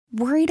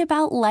Worried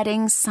about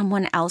letting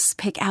someone else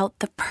pick out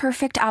the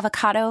perfect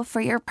avocado for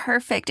your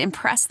perfect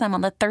impress them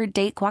on the third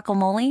date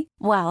guacamole?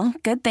 Well,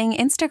 good thing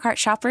Instacart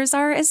shoppers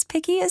are as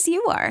picky as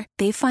you are.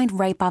 They find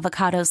ripe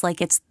avocados like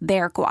it's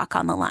their guac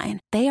on the line.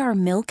 They are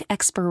milk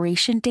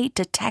expiration date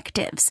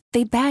detectives.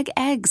 They bag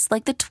eggs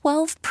like the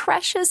 12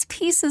 precious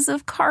pieces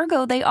of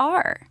cargo they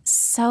are.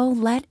 So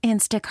let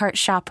Instacart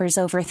shoppers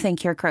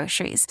overthink your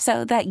groceries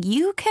so that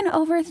you can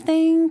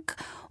overthink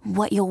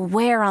what you'll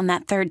wear on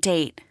that third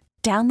date.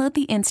 Download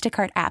the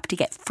Instacart app to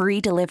get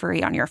free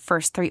delivery on your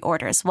first 3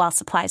 orders while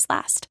supplies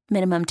last.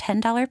 Minimum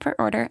 $10 per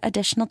order.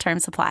 Additional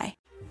terms apply.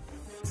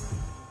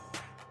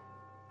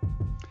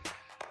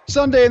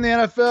 Sunday in the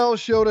NFL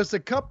showed us a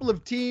couple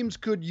of teams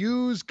could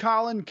use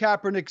Colin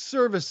Kaepernick's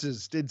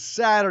services. Did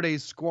Saturday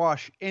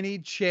squash any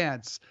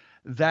chance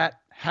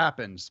that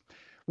happens?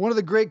 One of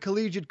the great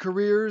collegiate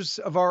careers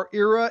of our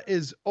era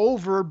is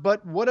over,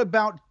 but what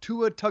about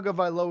Tua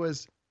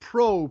Tagovailoa's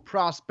pro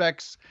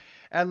prospects?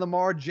 And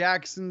Lamar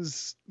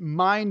Jackson's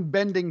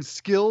mind-bending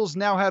skills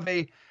now have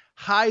a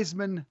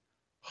Heisman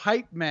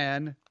hype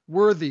man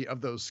worthy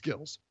of those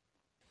skills.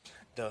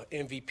 The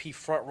MVP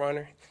front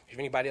runner. If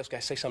anybody else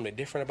got to say something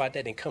different about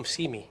that, then come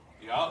see me.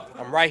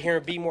 I'm right here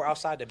in Beemore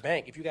outside the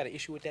bank. If you got an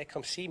issue with that,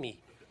 come see me.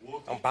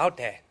 I'm about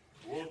that.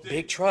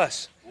 Big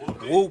trust.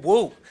 Woo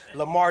woo.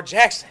 Lamar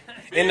Jackson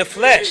in the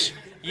flesh.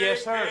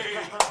 Yes, sir.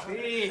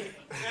 Big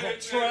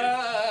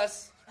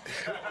trust.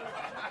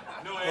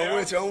 I'm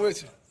with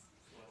you.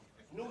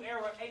 New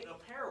Era 8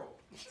 apparel.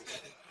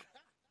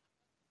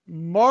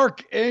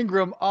 Mark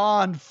Ingram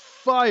on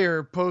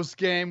fire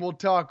post-game. We'll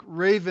talk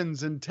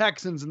Ravens and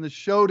Texans and the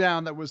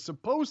showdown that was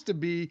supposed to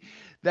be.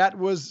 That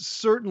was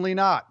certainly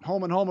not.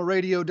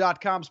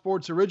 HomeandHomeRadio.com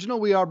sports original.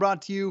 We are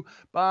brought to you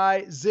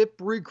by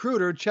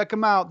ZipRecruiter. Check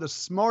them out. The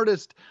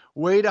smartest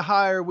way to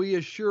hire, we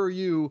assure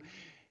you.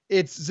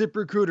 It's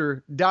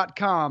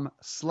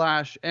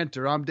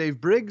ZipRecruiter.com/enter. I'm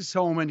Dave Briggs,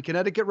 home in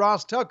Connecticut.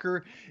 Ross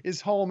Tucker is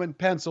home in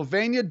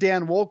Pennsylvania.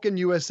 Dan Wolken,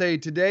 USA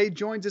Today,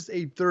 joins us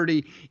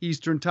 8:30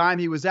 Eastern Time.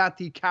 He was at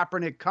the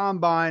Kaepernick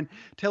Combine.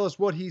 Tell us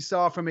what he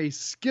saw from a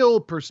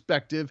skill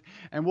perspective,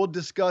 and we'll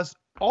discuss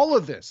all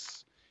of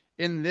this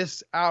in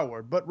this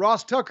hour. But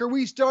Ross Tucker,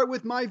 we start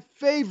with my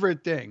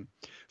favorite thing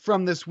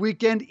from this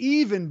weekend,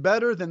 even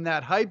better than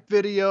that hype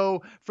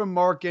video from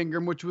Mark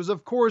Ingram, which was,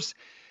 of course,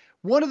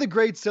 one of the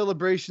great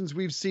celebrations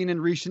we've seen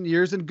in recent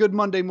years. And good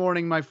Monday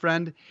morning, my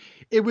friend.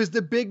 It was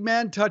the big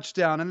man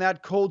touchdown in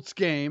that Colts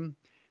game.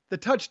 The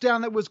touchdown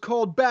that was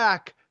called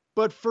back,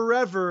 but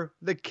forever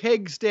the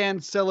keg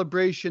stand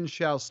celebration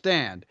shall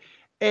stand.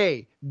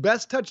 A,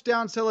 best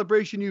touchdown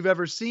celebration you've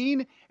ever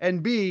seen.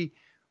 And B,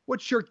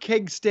 what's your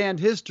keg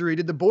stand history?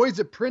 Did the boys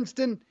at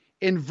Princeton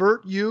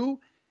invert you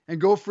and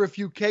go for a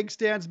few keg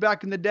stands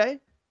back in the day?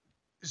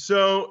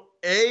 So,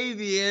 A,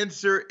 the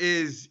answer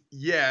is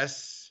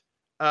yes.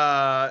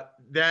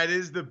 That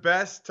is the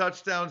best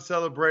touchdown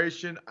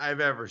celebration I've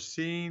ever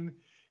seen.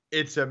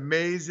 It's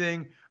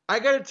amazing. I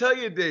got to tell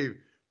you, Dave,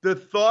 the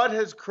thought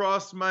has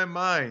crossed my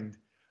mind.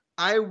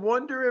 I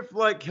wonder if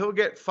he'll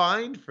get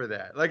fined for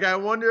that. I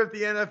wonder if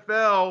the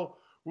NFL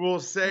will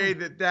say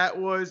that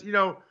was,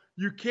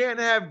 you can't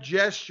have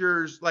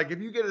gestures. If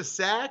you get a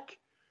sack,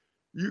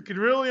 you can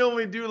really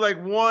only do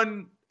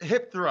one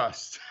hip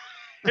thrust.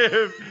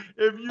 if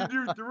you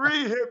do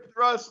 3 hip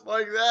thrusts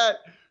like that,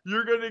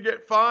 you're going to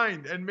get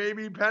fined and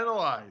maybe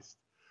penalized.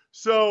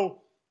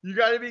 So you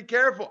got to be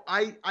careful.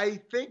 I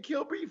think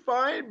he'll be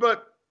fine,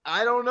 but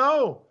I don't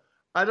know.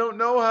 I don't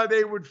know how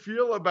they would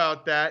feel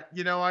about that.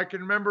 I can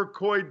remember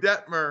Coy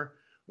Detmer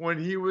when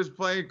he was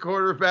playing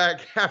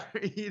quarterback after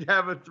he'd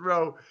have a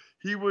throw.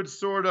 He would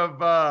sort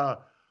of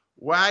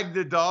wag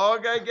the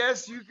dog, I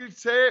guess you could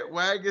say it,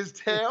 wag his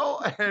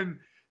tail. And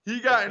he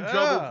got in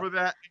trouble for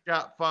that and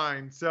got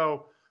fined.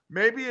 So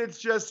maybe it's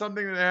just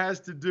something that has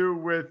to do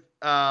with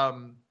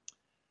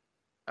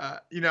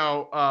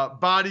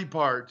body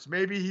parts.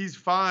 Maybe he's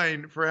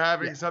fine for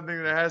having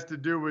something that has to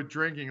do with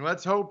drinking.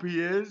 Let's hope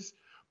he is,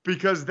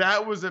 because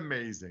that was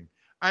amazing.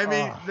 I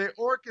mean, the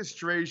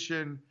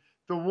orchestration,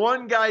 the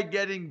one guy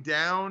getting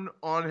down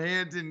on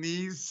hands and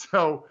knees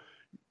so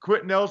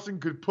Quentin Nelson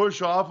could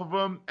push off of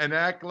him and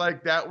act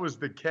like that was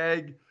the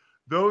keg.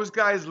 Those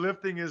guys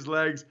lifting his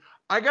legs.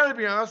 I got to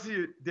be honest with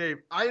you, Dave,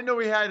 I didn't know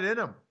he had it in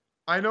him.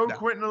 I know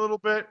Quentin a little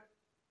bit.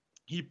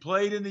 He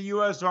played in the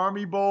U.S.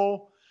 Army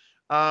Bowl.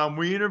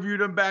 We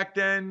interviewed him back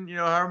then,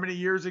 how many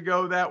years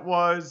ago that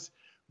was.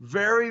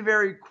 Very,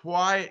 very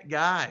quiet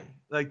guy.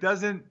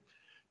 Doesn't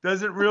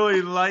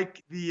really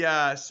like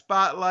the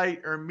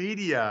spotlight or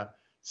media.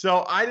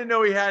 So I didn't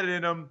know he had it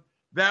in him.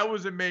 That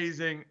was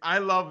amazing. I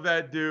love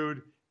that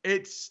dude.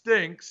 It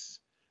stinks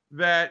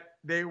that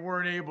they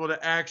weren't able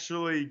to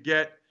actually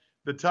get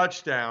the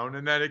touchdown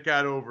and that it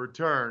got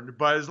overturned.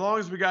 But as long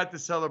as we got the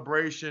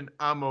celebration,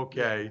 I'm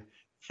okay.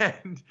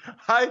 And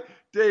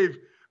Dave,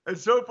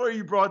 it's so funny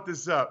you brought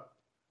this up.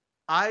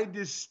 I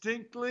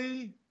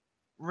distinctly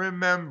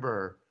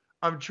remember,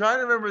 I'm trying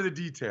to remember the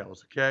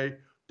details, okay?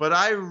 But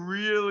I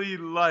really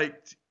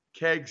liked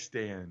keg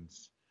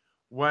stands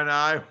when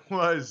I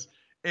was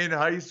in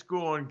high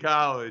school and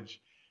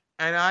college.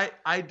 And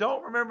I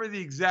don't remember the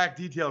exact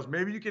details.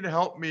 Maybe you can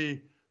help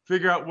me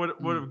figure out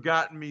what would have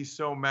gotten me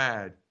so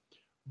mad.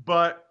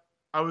 But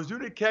I was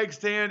doing a keg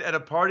stand at a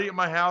party at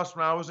my house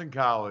when I was in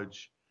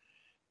college.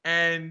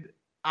 And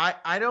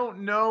I don't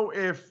know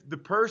if the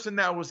person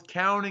that was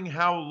counting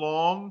how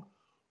long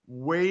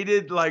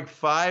waited like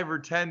 5 or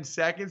 10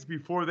 seconds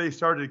before they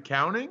started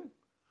counting,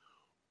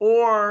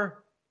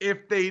 or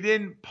if they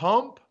didn't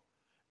pump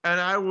and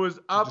I was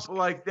up just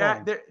like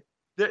that.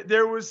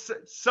 There was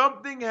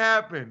something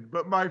happened,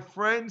 but my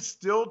friends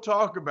still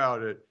talk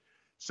about it.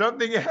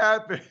 Something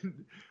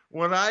happened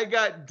when I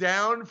got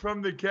down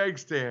from the keg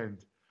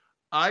stand.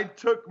 I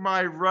took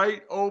my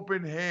right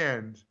open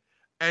hand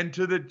and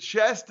to the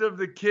chest of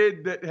the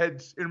kid that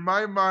had, in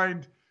my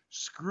mind,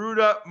 screwed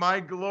up my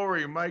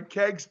glory, my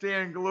keg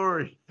stand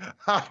glory.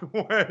 I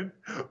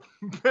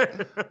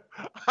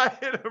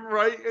hit him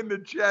right in the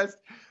chest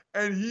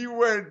and he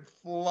went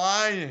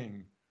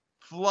flying.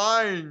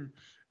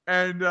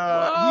 And he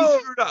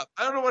screwed up.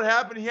 I don't know what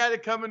happened. He had to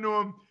come into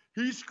him.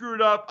 He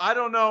screwed up. I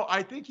don't know.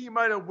 I think he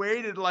might have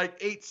waited like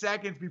 8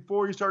 seconds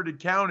before he started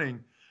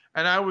counting.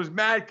 And I was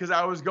mad because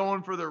I was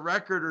going for the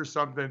record or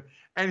something.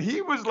 And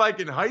he was like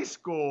in high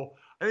school.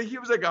 I think he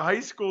was like a high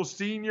school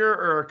senior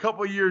or a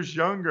couple years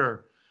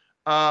younger.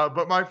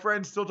 But my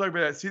friends still talk about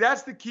that. See,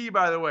 that's the key,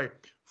 by the way.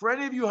 For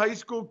any of you high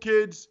school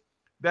kids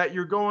that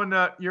you're in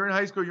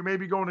high school, you may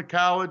be going to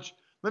college.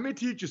 Let me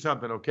teach you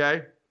something,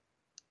 okay?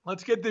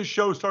 Let's get this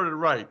show started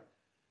right.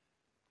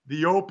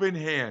 The open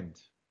hand.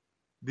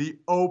 The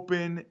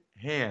open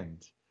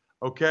hand.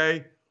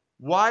 Okay?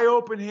 Why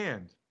open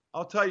hand?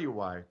 I'll tell you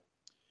why.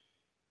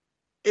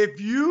 If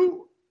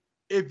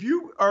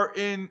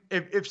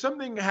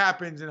something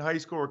happens in high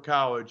school or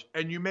college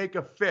and you make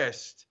a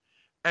fist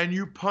and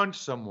you punch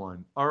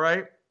someone, all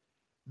right?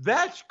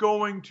 That's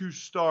going to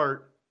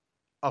start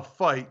a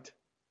fight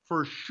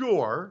for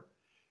sure.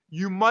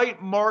 You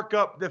might mark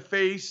up the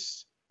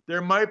face.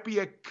 There might be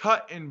a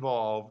cut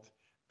involved,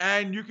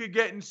 and you could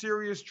get in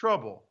serious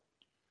trouble.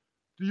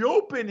 The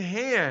open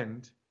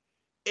hand,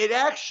 it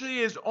actually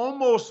is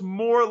almost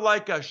more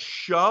like a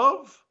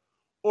shove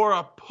or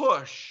a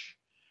push.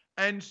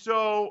 And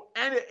so,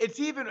 and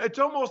it's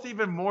almost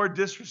even more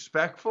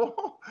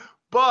disrespectful,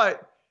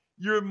 but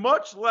you're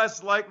much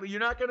less likely, you're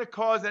not going to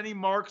cause any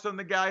marks on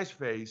the guy's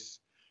face.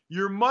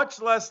 You're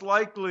much less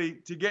likely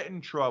to get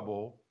in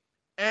trouble.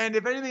 And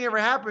if anything ever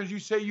happens, you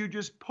say you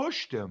just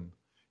pushed him.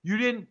 You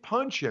didn't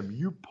punch him,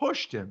 you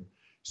pushed him.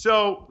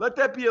 So let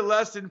that be a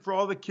lesson for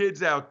all the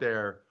kids out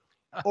there.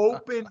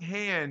 Open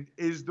hand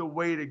is the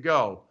way to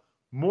go.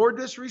 More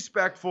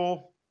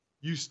disrespectful,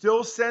 you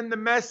still send the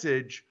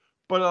message,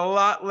 but a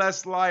lot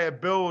less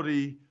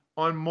liability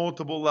on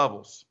multiple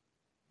levels.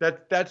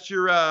 That's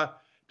your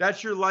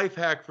life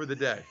hack for the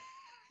day.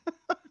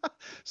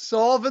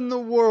 Solving the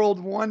world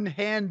one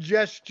hand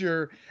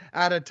gesture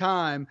at a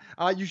time.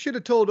 You should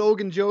have told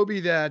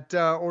Ogunjobi that,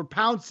 or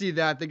Pouncey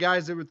that, the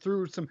guys that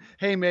threw some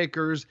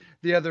haymakers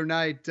the other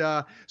night.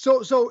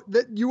 So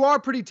that you are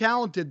pretty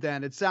talented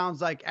then, it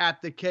sounds like,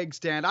 at the keg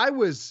stand. I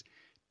was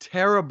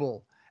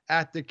terrible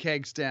at the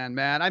keg stand,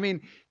 man. I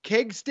mean,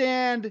 keg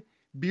stand,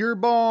 beer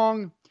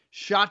bong,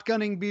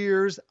 shotgunning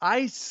beers.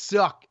 I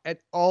suck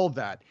at all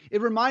that.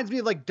 It reminds me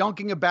of like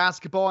dunking a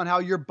basketball and how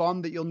you're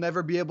bummed that you'll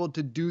never be able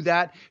to do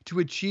that, to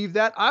achieve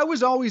that. I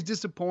was always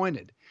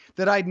disappointed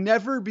that I'd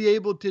never be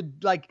able to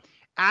like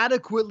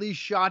adequately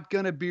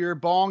shotgun a beer,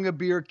 bong a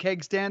beer,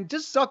 keg stand.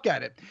 Just suck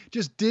at it.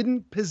 Just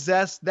didn't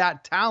possess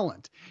that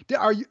talent.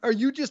 Are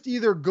you just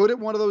either good at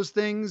one of those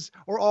things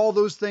or all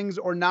those things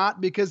or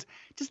not? Because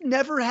just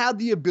never had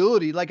the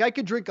ability. Like I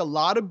could drink a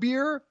lot of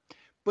beer,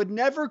 but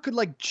never could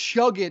like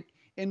chug it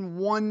in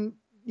one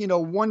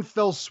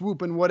fell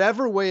swoop in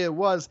whatever way it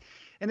was.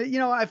 And,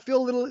 I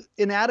feel a little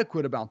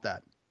inadequate about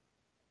that.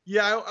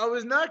 Yeah, I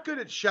was not good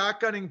at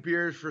shotgunning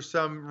beers for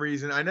some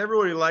reason. I never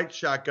really liked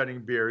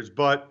shotgunning beers,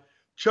 but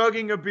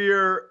chugging a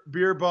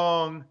beer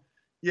bong,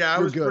 yeah, I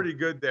was pretty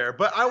good there.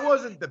 But I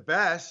wasn't the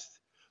best.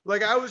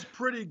 Like, I was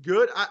pretty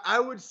good. I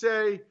would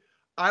say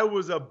I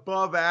was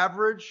above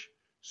average.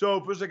 So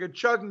if it was like a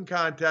chugging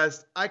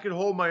contest, I could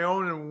hold my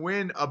own and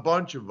win a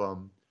bunch of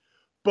them.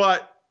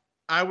 But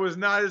I was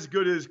not as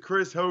good as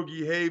Chris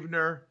Hoagie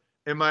Havener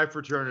in my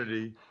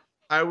fraternity.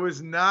 I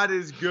was not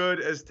as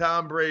good as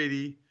Tom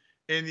Brady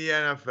in the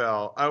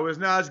NFL. I was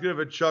not as good of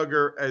a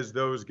chugger as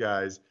those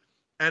guys.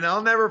 And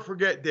I'll never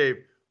forget, Dave,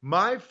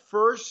 my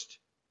first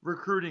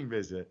recruiting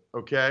visit,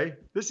 okay?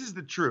 This is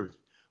the truth.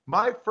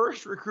 My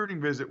first recruiting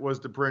visit was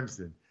to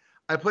Princeton.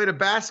 I played a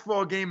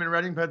basketball game in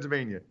Reading,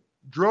 Pennsylvania.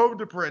 Drove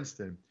to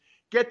Princeton.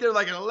 Get there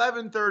like at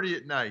 11:30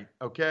 at night,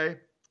 okay?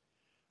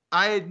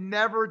 I had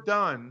never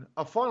done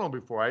a funnel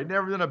before. I had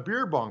never done a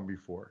beer bong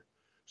before.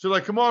 So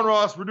like, come on,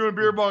 Ross, we're doing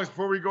beer bongs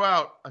before we go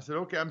out. I said,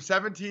 okay, I'm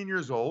 17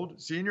 years old,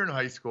 senior in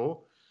high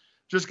school.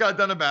 Just got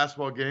done a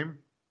basketball game.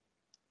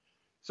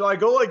 So I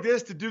go like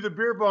this to do the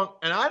beer bong,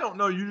 and I don't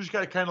know, you just got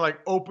to kind of like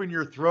open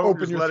your throat,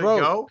 just let it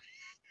go.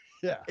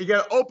 Yeah. You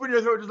got to open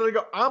your throat, just let it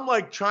go. I'm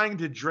like trying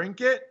to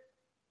drink it.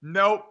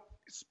 Nope.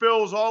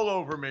 spills all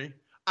over me.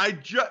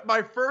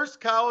 My first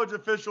college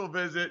official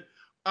visit,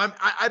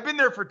 I've been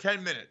there for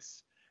 10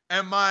 minutes.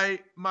 And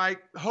my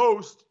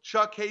host,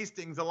 Chuck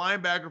Hastings, a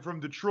linebacker from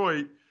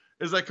Detroit,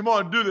 is like, come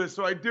on, do this.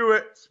 So I do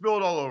it, spill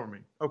it all over me.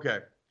 Okay.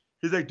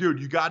 He's like, dude,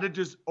 you got to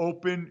just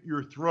open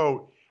your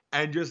throat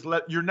and just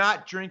you're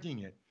not drinking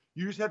it.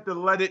 You just have to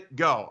let it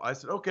go. I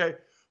said, okay.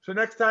 So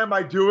next time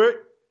I do it,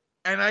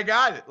 and I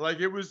got it. Like,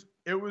 it was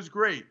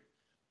great.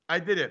 I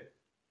did it.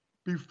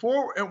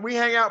 And we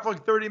hang out for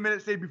like 30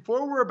 minutes.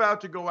 Before we're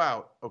about to go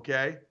out,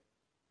 okay,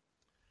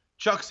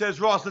 Chuck says,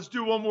 Ross, let's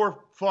do one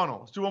more funnel.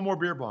 Let's do one more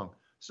beer bong.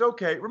 It's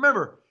okay.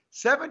 Remember,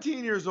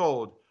 17 years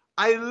old.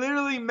 I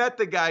literally met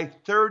the guy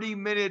 30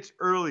 minutes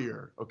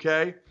earlier,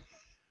 okay?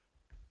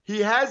 He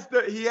has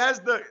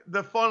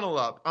the funnel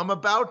up. I'm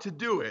about to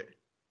do it.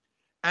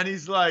 And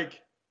he's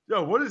like,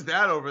 yo, what is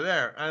that over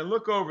there? And I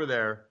look over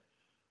there.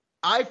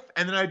 And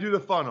then I do the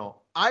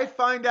funnel. I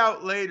find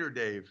out later,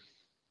 Dave,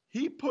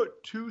 he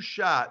put 2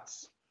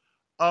 shots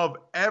of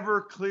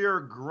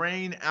Everclear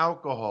grain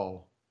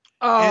alcohol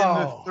in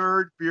the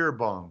third beer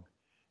bong.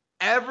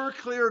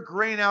 Everclear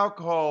grain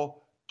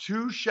alcohol,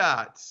 2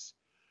 shots.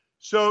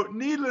 So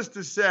needless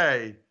to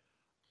say,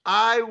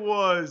 I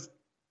was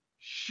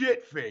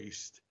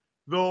shit-faced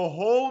the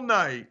whole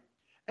night.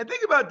 And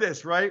think about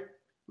this, right?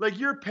 Like,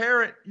 you're a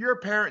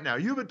parent now.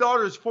 You have a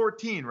daughter who's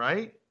 14,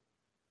 right?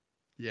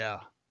 Yeah.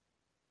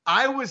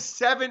 I was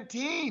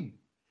 17.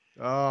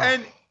 Oh.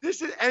 And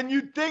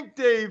you'd think,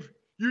 Dave,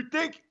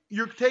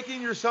 you're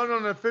taking your son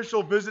on an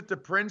official visit to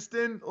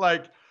Princeton,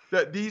 like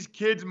that these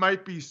kids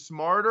might be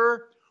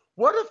smarter.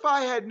 What if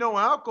I had no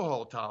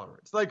alcohol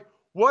tolerance? Like,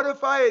 what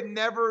if I had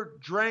never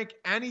drank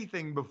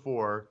anything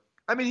before?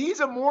 I mean, he's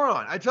a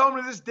moron. I tell him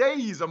to this day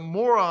he's a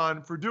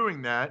moron for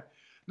doing that.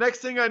 Next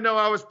thing I know,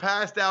 I was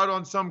passed out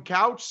on some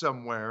couch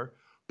somewhere.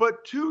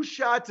 But 2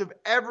 shots of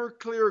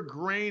Everclear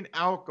grain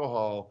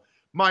alcohol,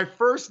 my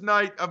first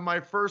night of my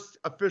first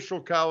official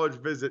college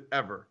visit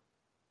ever.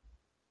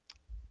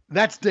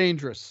 That's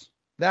dangerous.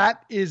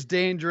 That is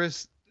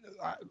dangerous.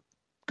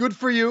 Good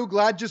for you.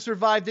 Glad you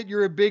survived it.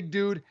 You're a big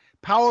dude.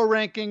 Power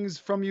rankings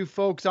from you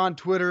folks on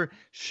Twitter.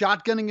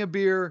 Shotgunning a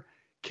beer,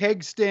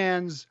 keg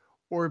stands,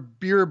 or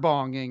beer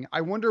bonging.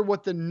 I wonder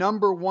what the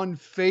number 1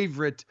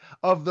 favorite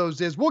of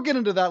those is. We'll get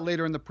into that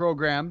later in the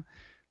program.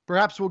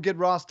 Perhaps we'll get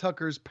Ross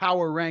Tucker's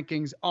power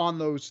rankings on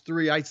those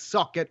 3. I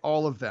suck at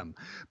all of them.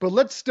 But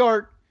let's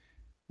start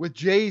with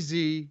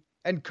Jay-Z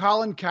and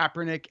Colin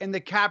Kaepernick and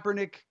the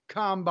Kaepernick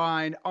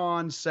Combine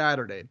on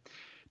Saturday.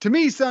 To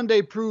me,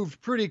 Sunday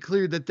proved pretty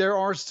clear that there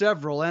are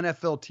several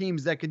NFL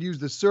teams that could use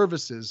the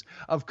services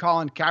of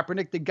Colin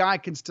Kaepernick. The guy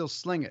can still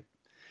sling it.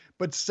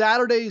 But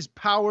Saturday's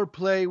power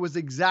play was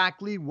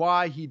exactly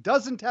why he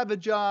doesn't have a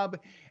job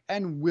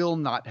and will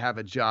not have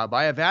a job.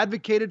 I have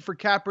advocated for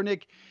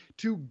Kaepernick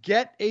to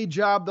get a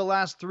job the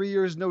last 3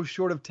 years, no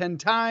short of 10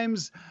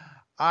 times.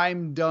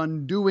 I'm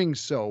done doing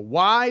so.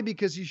 Why?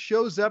 Because he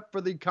shows up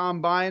for the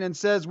combine and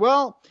says,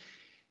 well,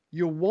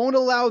 you won't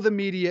allow the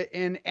media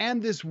in,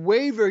 and this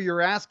waiver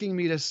you're asking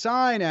me to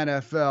sign,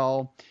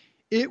 NFL,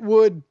 it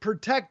would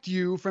protect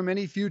you from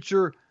any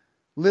future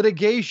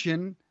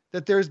litigation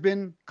that there's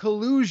been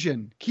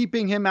collusion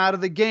keeping him out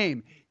of the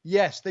game.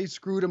 Yes, they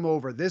screwed him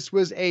over. This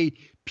was a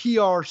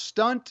PR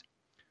stunt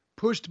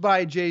pushed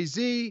by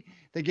Jay-Z.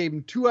 They gave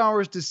him 2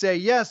 hours to say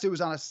yes. It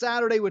was on a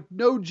Saturday with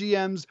no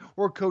GMs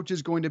or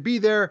coaches going to be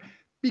there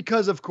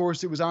because, of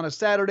course, it was on a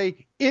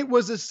Saturday. It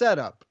was a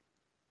setup.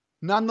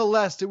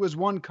 Nonetheless, it was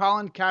one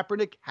Colin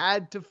Kaepernick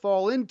had to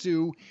fall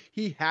into.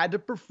 He had to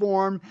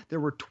perform. There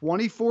were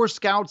 24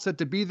 scouts set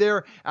to be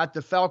there at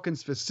the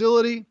Falcons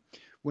facility.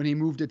 When he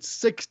moved it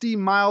 60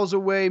 miles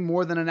away,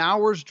 more than an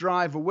hour's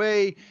drive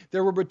away,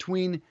 there were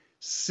between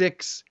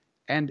 6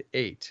 and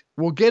 8.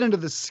 We'll get into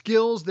the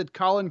skills that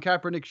Colin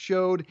Kaepernick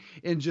showed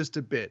in just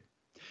a bit.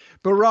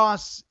 But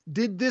Ross,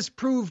 did this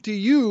prove to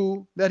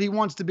you that he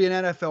wants to be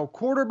an NFL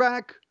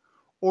quarterback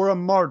or a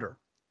martyr?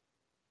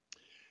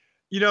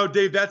 You know,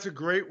 Dave, that's a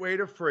great way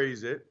to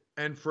phrase it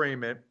and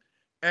frame it.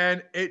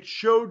 And it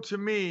showed to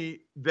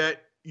me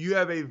that you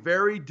have a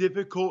very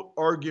difficult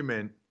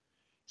argument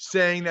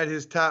saying that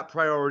his top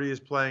priority is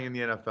playing in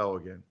the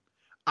NFL again.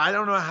 I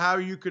don't know how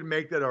you could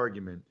make that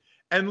argument.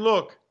 And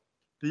look,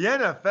 the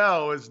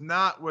NFL is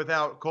not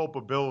without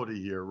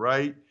culpability here,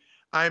 right?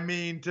 I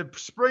mean, to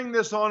spring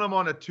this on him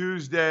on a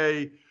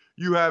Tuesday,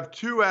 you have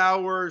 2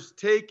 hours,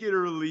 take it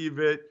or leave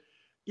it.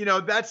 You know,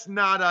 that's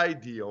not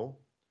ideal,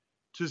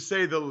 to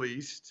say the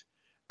least.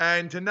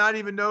 And to not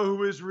even know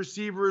who his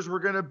receivers were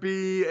going to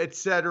be,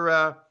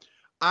 etc.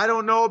 I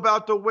don't know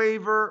about the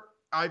waiver.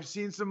 I've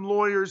seen some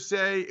lawyers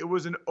say it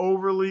was an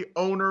overly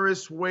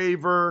onerous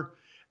waiver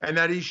and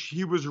that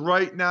he was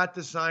right not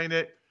to sign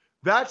it.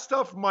 That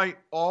stuff might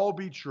all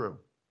be true.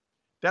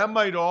 That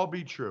might all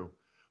be true.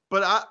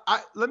 But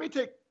let me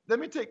take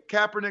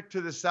Kaepernick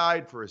to the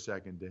side for a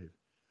second, Dave.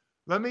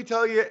 Let me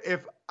tell you,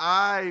 if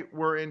I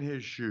were in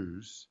his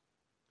shoes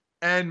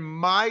and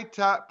my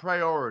top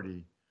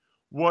priority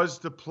was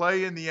to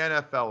play in the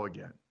NFL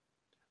again,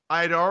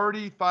 I'd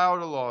already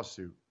filed a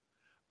lawsuit.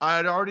 I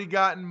had already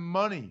gotten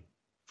money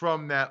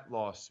from that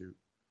lawsuit.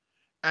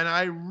 And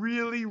I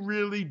really,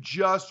 really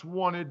just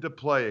wanted to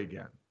play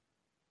again.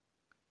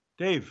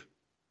 Dave,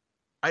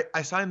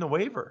 I signed the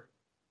waiver.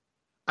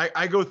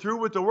 I go through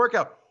with the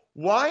workout.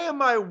 Why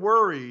am I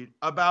worried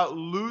about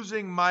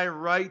losing my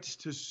rights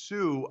to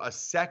sue a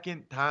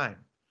second time?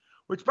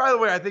 Which, by the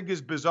way, I think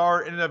is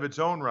bizarre in and of its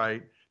own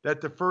right,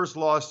 that the first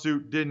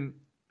lawsuit didn't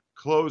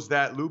close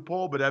that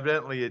loophole, but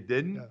evidently it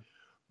didn't. Yeah.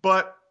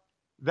 But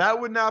that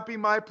would not be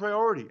my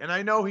priority. And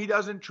I know he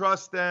doesn't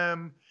trust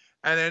them.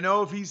 And I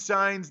know if he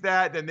signs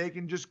that, then they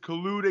can just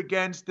collude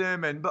against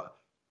him. But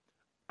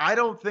I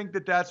don't think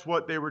that that's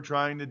what they were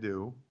trying to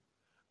do.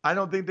 I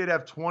don't think they'd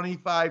have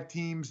 25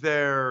 teams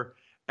there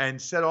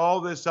and set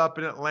all this up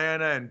in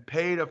Atlanta and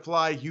pay to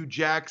fly Hugh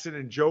Jackson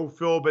and Joe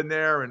Philbin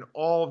there and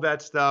all of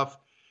that stuff.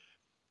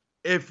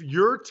 If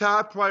your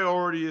top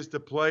priority is to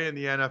play in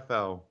the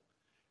NFL,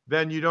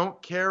 then you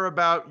don't care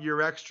about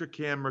your extra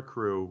camera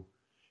crew.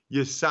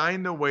 You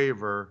sign the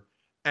waiver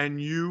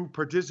and you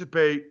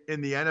participate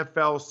in the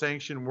NFL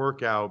sanctioned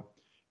workout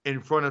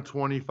in front of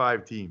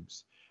 25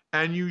 teams.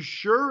 And you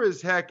sure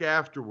as heck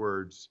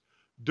afterwards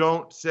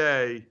don't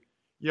say,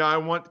 yeah, I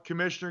want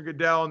Commissioner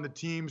Goodell and the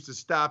teams to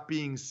stop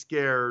being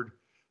scared,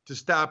 to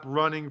stop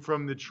running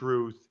from the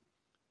truth.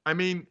 I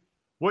mean,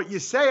 what you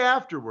say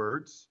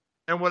afterwards,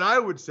 and what I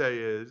would say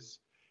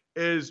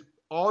is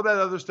all that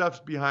other stuff's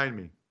behind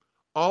me.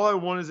 All I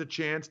want is a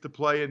chance to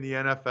play in the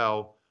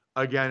NFL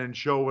again and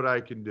show what I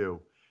can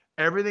do.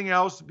 Everything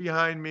else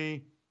behind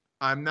me,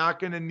 I'm not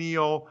going to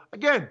kneel.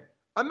 Again,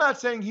 I'm not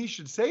saying he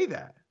should say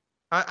that.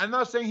 I'm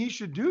not saying he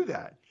should do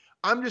that.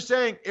 I'm just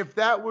saying if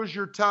that was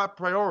your top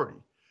priority,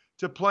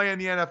 to play in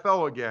the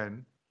NFL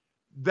again,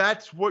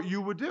 that's what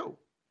you would do.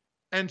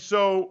 And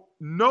so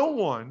no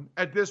one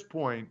at this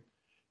point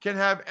can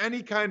have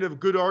any kind of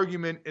good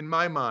argument in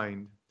my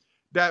mind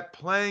that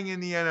playing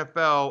in the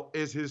NFL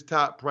is his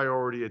top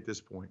priority at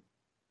this point.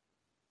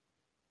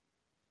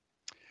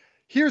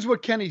 Here's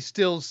what Kenny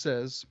Stills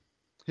says,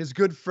 his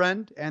good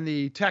friend and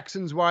the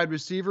Texans wide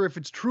receiver. If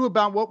it's true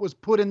about what was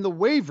put in the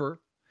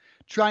waiver,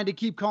 trying to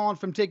keep Colin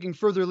from taking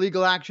further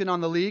legal action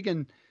on the league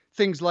and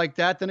things like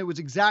that, then it was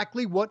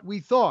exactly what we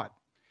thought,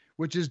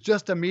 which is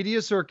just a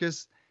media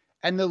circus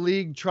and the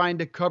league trying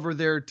to cover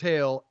their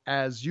tail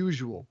as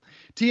usual.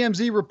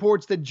 TMZ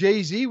reports that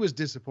Jay-Z was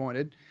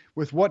disappointed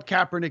with what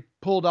Kaepernick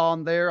pulled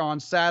on there on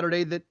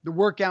Saturday, that the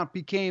workout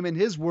became, in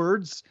his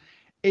words,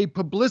 a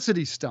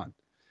publicity stunt.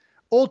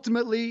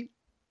 Ultimately,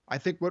 I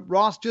think what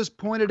Ross just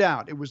pointed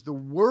out, it was the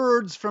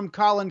words from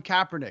Colin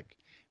Kaepernick,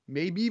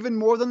 maybe even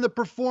more than the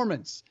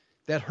performance,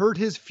 that hurt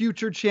his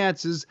future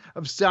chances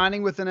of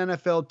signing with an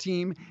NFL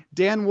team.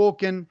 Dan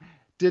Wolken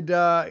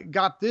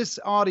got this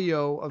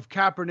audio of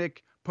Kaepernick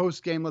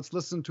post-game. Let's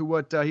listen to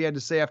what he had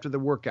to say after the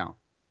workout.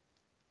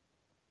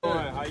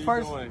 How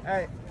you doing?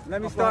 Hey,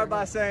 let me start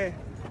by saying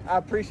I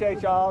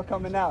appreciate y'all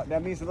coming out.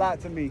 That means a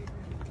lot to me.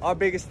 Our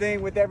biggest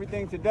thing with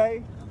everything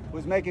today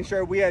was making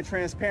sure we had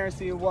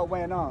transparency in what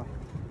went on.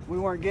 We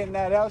weren't getting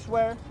that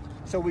elsewhere,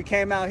 so we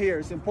came out here.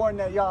 It's important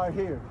that y'all are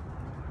here.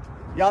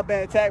 Y'all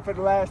been attacked for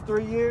the last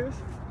 3 years.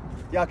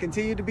 Y'all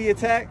continue to be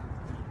attacked.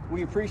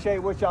 We appreciate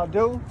what y'all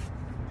do.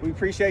 We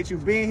appreciate you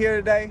being here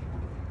today.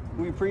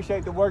 We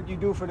appreciate the work you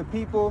do for the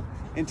people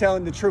and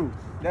telling the truth.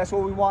 That's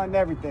what we want in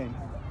everything.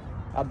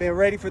 I've been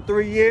ready for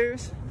 3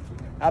 years.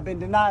 I've been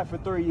denied for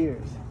 3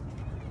 years.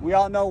 We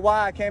all know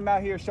why I came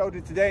out here, showed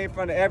it today in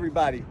front of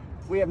everybody.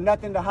 We have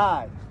nothing to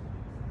hide.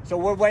 So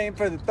we're waiting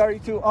for the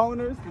 32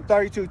 owners, the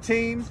 32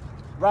 teams,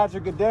 Roger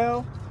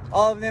Goodell,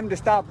 all of them to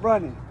stop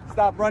running.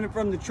 Stop running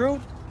from the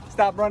truth.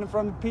 Stop running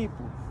from the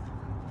people.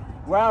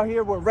 We're out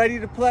here. We're ready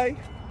to play.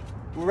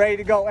 We're ready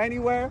to go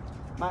anywhere.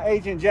 My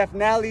agent, Jeff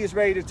Nally, is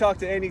ready to talk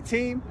to any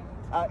team.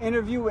 I'll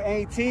interview with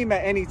any team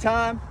at any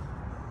time.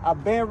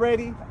 I've been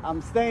ready.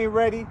 I'm staying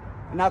ready.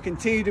 And I'll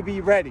continue to be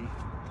ready.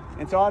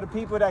 And to all the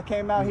people that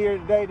came out here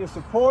today to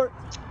support,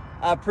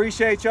 I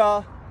appreciate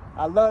y'all.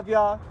 I love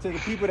y'all. To the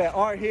people that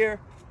aren't here,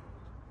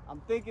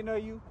 I'm thinking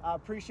of you. I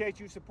appreciate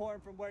you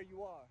supporting from where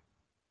you are.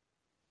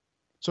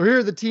 So here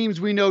are the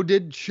teams we know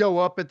did show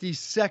up at the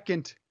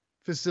second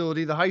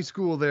facility, the high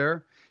school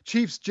there.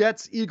 Chiefs,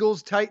 Jets,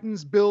 Eagles,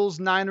 Titans, Bills,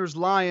 Niners,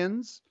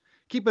 Lions.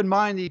 Keep in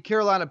mind the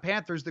Carolina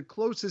Panthers, the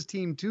closest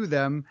team to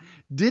them,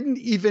 didn't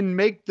even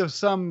make the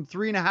some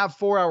 3.5,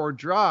 4-hour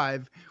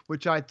drive,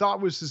 which I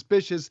thought was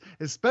suspicious,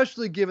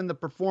 especially given the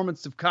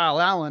performance of Kyle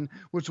Allen,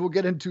 which we'll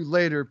get into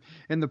later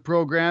in the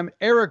program.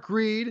 Eric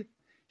Reed,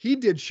 he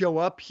did show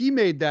up. He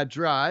made that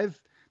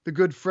drive, the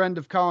good friend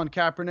of Colin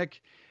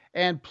Kaepernick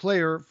and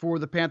player for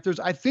the Panthers.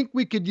 I think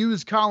we could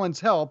use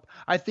Colin's help.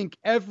 I think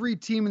every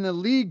team in the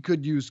league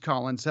could use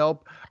Colin's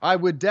help. I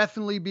would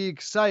definitely be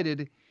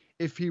excited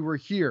if he were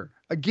here.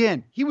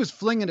 Again, he was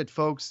flinging it,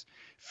 folks.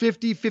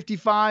 50,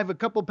 55, a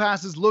couple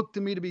passes looked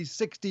to me to be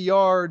 60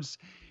 yards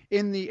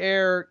in the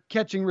air,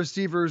 catching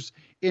receivers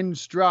in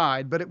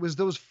stride. But it was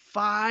those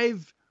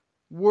 5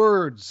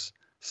 words,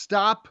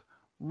 stop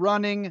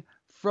running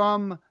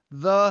from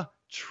the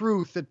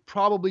truth, that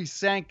probably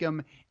sank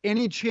him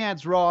any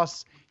chance,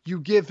 Ross, you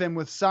give him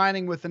with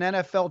signing with an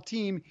NFL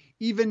team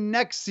even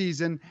next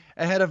season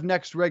ahead of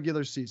next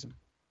regular season?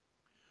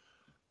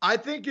 I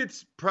think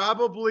it's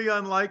probably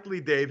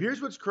unlikely, Dave.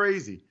 Here's what's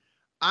crazy.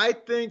 I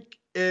think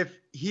if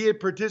he had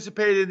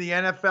participated in the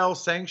NFL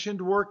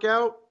sanctioned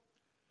workout,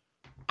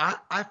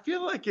 I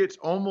feel like it's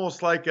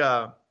almost like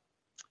a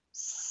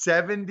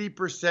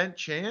 70%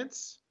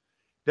 chance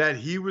that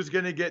he was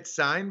going to get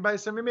signed by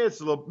somebody.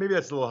 Maybe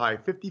that's a little high.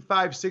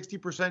 55,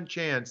 60%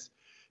 chance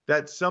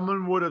that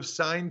someone would have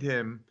signed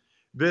him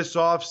this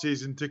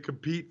offseason to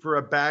compete for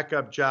a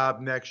backup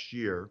job next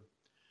year.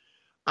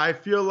 I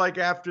feel like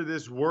after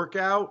this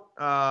workout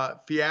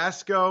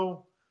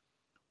fiasco,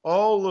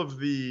 all of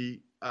the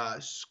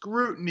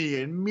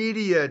scrutiny and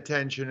media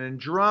attention and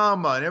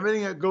drama and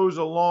everything that goes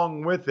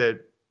along with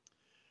it,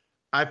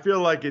 I feel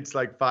like it's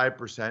like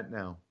 5%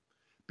 now.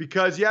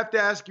 Because you have to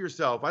ask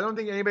yourself, I don't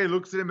think anybody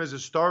looks at him as a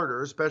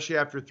starter, especially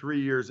after 3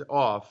 years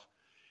off.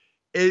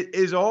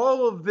 Is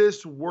all of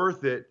this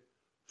worth it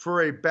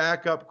for a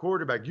backup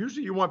quarterback?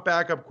 Usually you want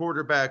backup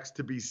quarterbacks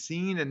to be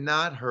seen and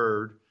not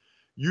heard.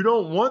 You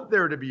don't want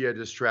there to be a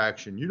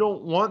distraction. You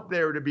don't want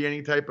there to be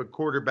any type of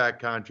quarterback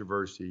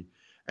controversy.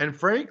 And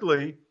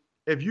frankly,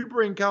 if you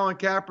bring Colin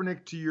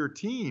Kaepernick to your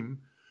team,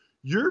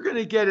 you're going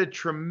to get a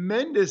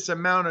tremendous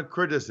amount of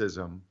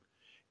criticism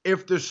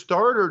if the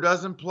starter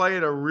doesn't play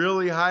at a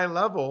really high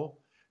level,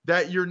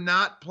 that you're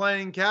not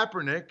playing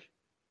Kaepernick,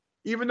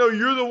 even though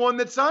you're the one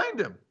that signed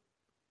him.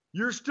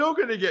 You're still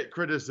going to get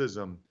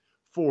criticism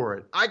for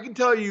it. I can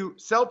tell you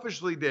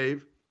selfishly,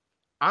 Dave,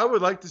 I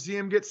would like to see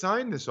him get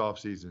signed this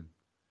offseason.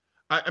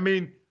 I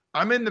mean,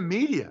 I'm in the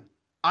media.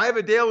 I have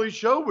a daily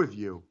show with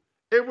you.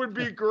 It would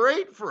be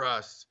great for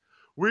us.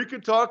 We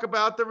could talk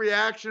about the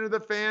reaction of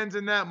the fans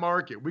in that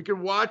market. We could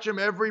watch him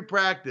every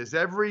practice,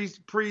 every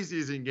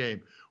preseason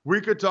game. We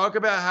could talk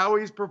about how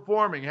he's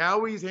performing,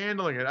 how he's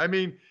handling it. I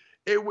mean,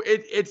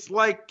 it's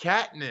like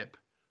catnip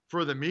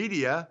for the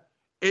media.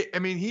 It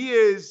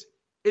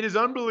is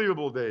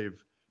unbelievable,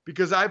 Dave,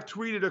 because I've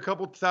tweeted a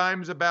couple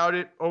times about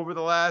it over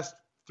the last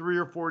 3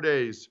 or 4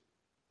 days.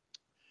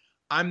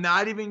 I'm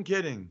not even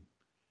kidding.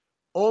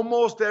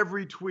 Almost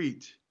every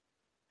tweet,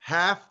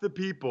 half the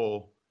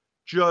people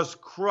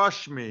just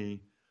crush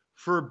me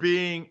for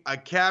being a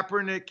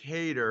Kaepernick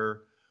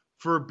hater,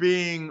 for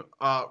being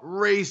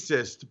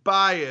racist,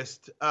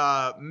 biased,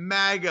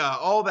 MAGA,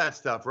 all that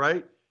stuff,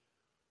 right?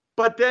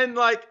 But then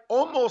like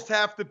almost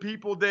half the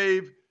people,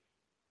 Dave,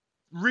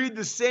 read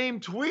the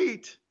same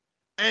tweet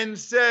and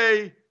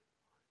say,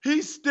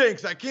 he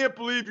stinks. I can't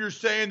believe you're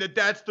saying that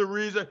that's the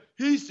reason.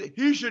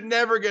 He should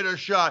never get a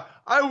shot.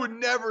 I would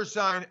never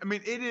sign. I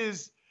mean, it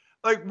is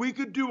like we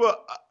should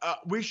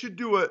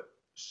do a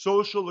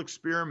social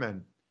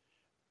experiment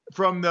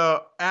from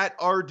the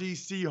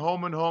 @RDC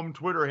Home and Home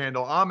Twitter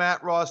handle. I'm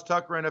at Ross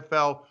Tucker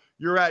NFL.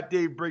 You're at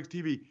Dave Briggs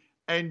TV.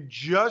 And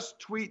just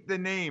tweet the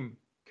name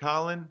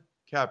Colin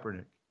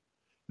Kaepernick.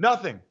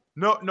 Nothing.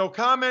 No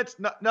comments.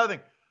 Nothing.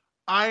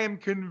 I am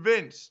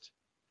convinced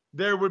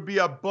there would be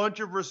a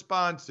bunch of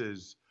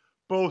responses,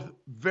 both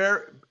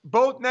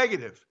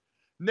negative.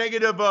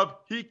 Negative of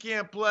he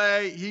can't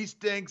play, he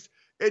stinks,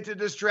 it's a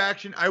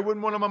distraction, I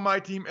wouldn't want him on my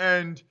team,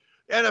 and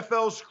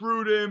NFL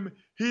screwed him,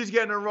 he's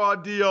getting a raw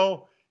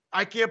deal.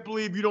 I can't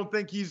believe you don't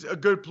think he's a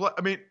good player.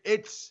 I mean,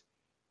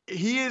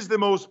 he is the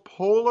most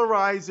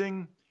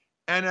polarizing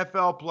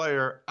NFL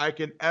player I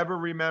can ever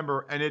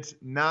remember, and it's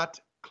not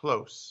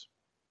close.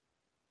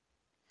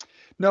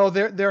 No,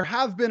 there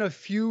have been a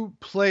few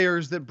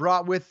players that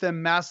brought with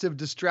them massive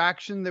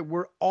distraction that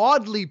were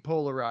oddly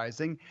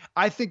polarizing.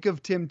 I think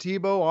of Tim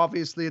Tebow,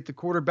 obviously at the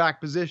quarterback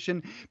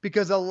position,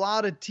 because a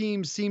lot of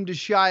teams seem to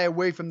shy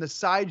away from the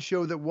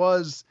sideshow that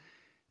was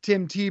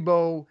Tim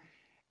Tebow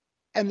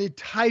and the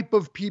type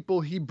of people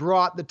he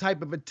brought, the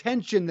type of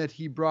attention that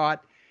he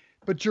brought.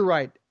 But you're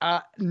right,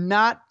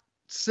 not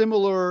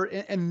similar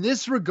in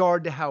this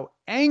regard to how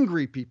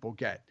angry people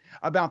get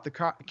about the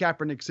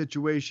Kaepernick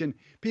situation.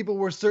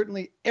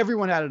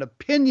 Everyone had an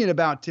opinion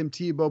about Tim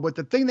Tebow, but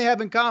the thing they have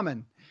in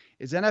common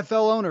is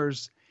NFL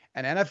owners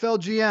and NFL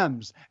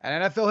GMs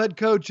and NFL head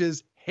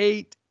coaches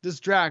hate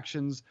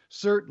distractions,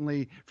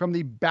 certainly from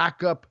the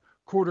backup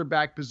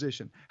quarterback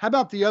position. How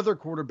about the other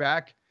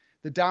quarterback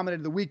that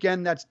dominated the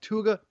weekend? That's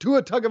Tua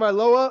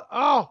Tagovailoa.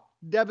 Oh,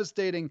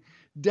 devastating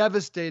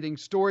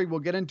story we'll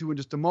get into in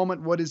just a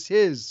moment. What is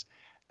his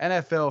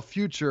NFL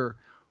future?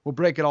 We'll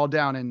break it all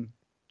down in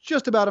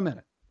just about a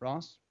minute.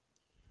 Ross?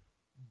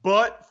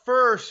 But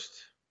first,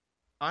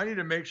 I need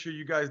to make sure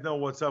you guys know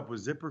what's up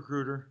with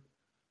ZipRecruiter.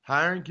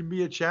 Hiring can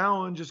be a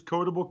challenge, as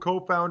Codable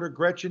co-founder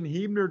Gretchen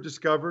Huebner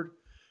discovered.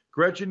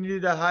 Gretchen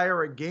needed to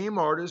hire a game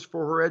artist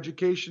for her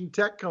education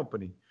tech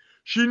company.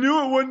 She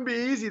knew it wouldn't be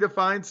easy to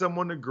find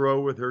someone to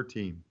grow with her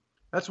team.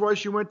 That's why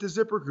she went to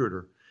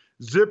ZipRecruiter.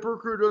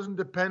 ZipRecruiter doesn't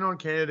depend on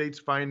candidates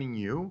finding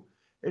you.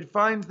 It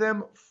finds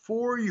them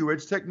for you.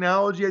 Its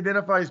technology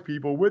identifies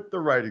people with the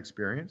right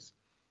experience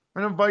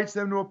and invites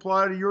them to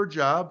apply to your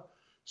job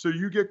so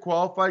you get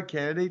qualified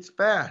candidates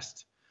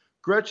fast.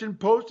 Gretchen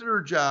posted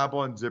her job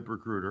on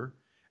ZipRecruiter,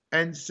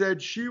 and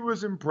said she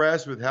was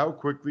impressed with how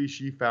quickly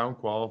she found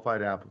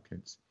qualified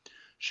applicants.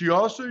 She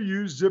also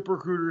used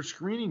ZipRecruiter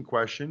screening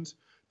questions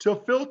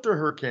to filter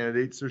her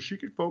candidates so she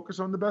could focus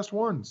on the best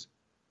ones.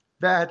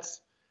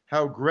 That's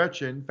how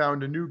Gretchen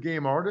found a new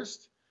game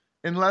artist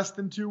in less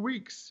than 2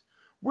 weeks.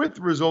 With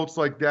results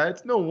like that,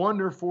 it's no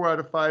wonder 4 out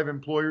of 5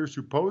 employers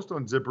who post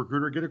on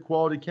ZipRecruiter get a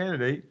quality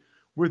candidate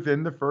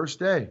within the first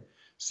day.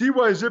 See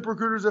why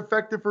ZipRecruiter is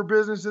effective for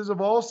businesses of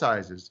all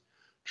sizes.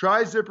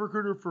 Try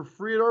ZipRecruiter for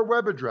free at our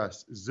web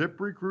address,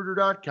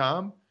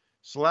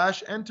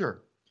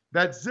 ziprecruiter.com/enter.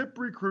 That's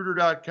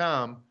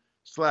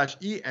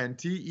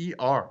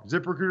ziprecruiter.com/ENTER.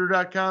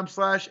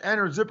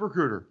 ZipRecruiter.com/enter.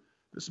 ZipRecruiter,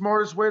 the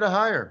smartest way to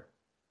hire.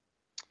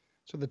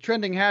 So the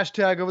trending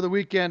hashtag over the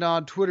weekend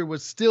on Twitter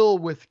was still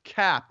with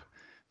Cap.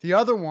 The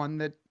other one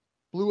that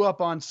blew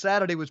up on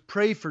Saturday was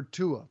Pray for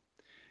Tua.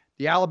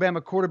 The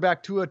Alabama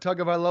quarterback Tua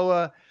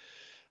Tagovailoa,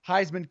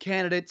 Heisman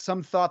candidate.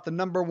 Some thought the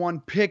number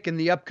 1 pick in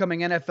the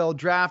upcoming NFL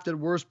draft. At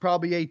worst,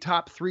 probably a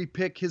top 3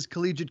 pick. His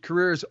collegiate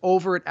career is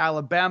over at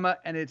Alabama,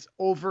 and it's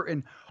over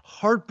in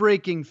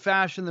heartbreaking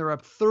fashion. They're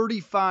up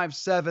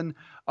 35-7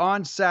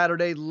 on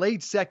Saturday,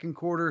 late second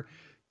quarter.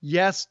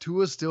 Yes,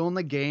 Tua's still in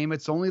the game.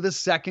 It's only the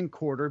second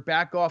quarter.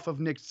 Back off of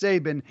Nick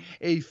Saban.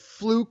 A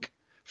fluke,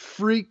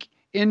 freak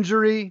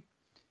injury,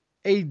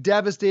 a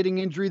devastating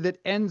injury that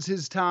ends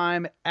his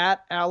time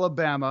at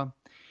Alabama.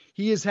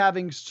 He is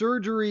having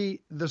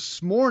surgery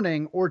this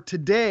morning or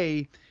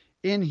today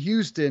in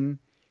Houston,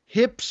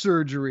 hip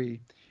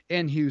surgery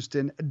in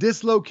Houston, a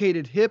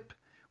dislocated hip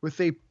with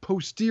a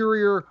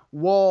posterior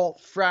wall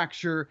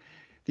fracture.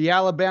 The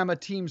Alabama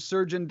team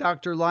surgeon,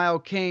 Dr. Lyle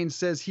Kane,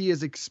 says he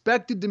is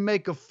expected to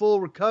make a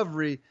full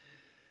recovery.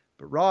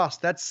 But Ross,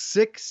 that's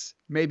 6,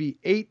 maybe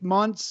 8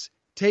 months,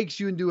 takes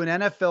you into an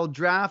NFL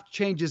draft,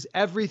 changes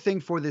everything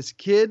for this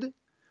kid,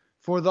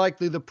 for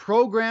likely the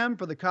program,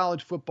 for the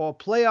college football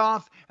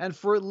playoff, and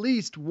for at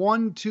least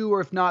 1, 2,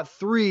 or if not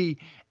 3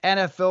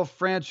 NFL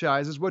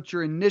franchises. What's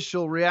your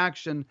initial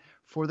reaction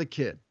for the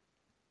kid?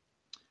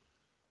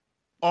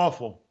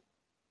 Awful.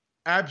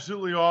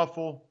 Absolutely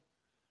awful.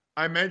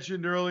 I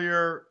mentioned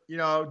earlier,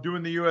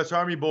 doing the U.S.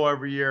 Army Bowl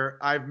every year.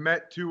 I've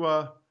met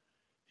Tua.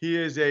 He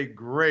is a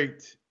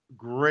great,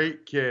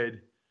 great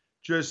kid.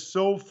 Just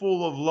so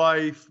full of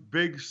life,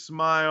 big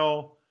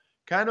smile,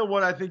 kind of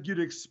what I think you'd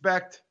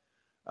expect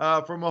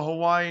from a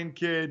Hawaiian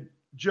kid.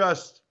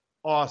 Just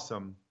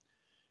awesome.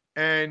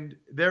 And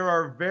there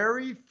are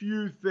very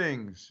few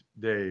things,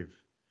 Dave,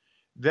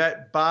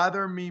 that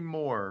bother me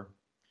more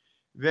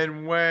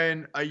than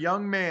when a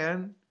young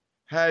man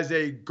has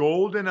a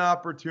golden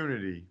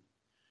opportunity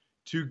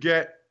to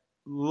get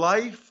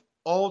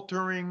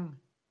life-altering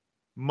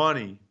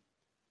money,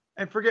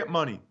 and forget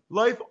money,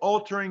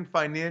 life-altering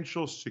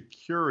financial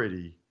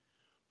security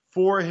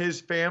for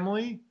his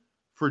family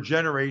for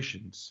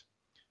generations.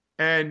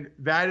 And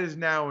that is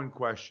now in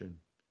question.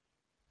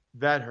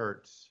 That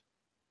hurts.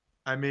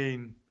 I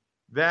mean,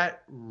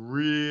 that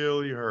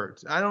really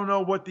hurts. I don't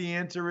know what the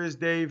answer is,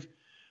 Dave.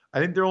 I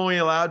think they're only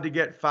allowed to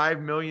get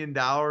 $5 million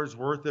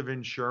worth of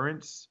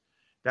insurance.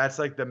 That's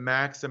like the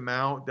max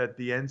amount that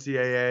the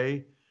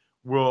NCAA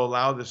will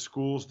allow the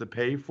schools to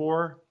pay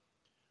for,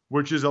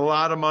 which is a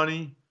lot of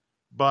money,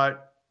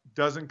 but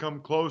doesn't come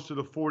close to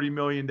the $40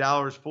 million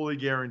fully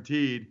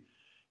guaranteed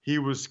he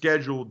was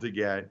scheduled to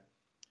get.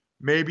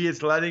 Maybe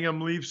it's letting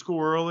him leave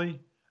school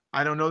early.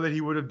 I don't know that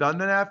he would have done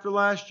that after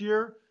last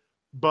year,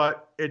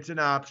 but it's an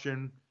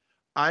option.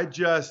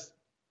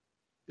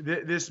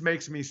 This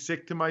makes me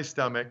sick to my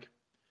stomach.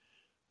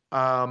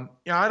 I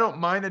don't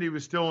mind that he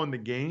was still in the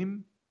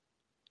game.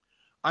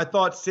 I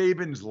thought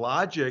Saban's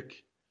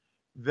logic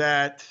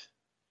that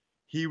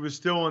he was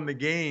still in the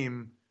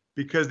game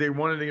because they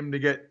wanted him to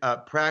get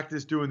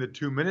practice doing the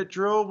 2-minute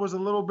drill was a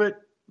little bit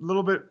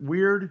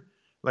weird.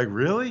 Like,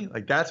 really?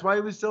 Like, that's why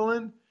he was still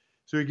in?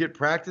 So he'd get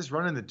practice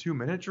running the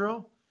 2-minute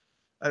drill?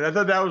 I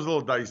thought that was a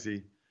little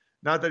dicey.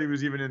 Not that he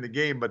was even in the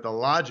game, but the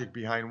logic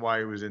behind why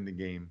he was in the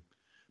game.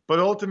 But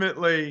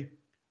ultimately,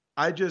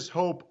 I just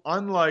hope,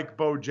 unlike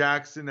Bo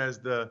Jackson, as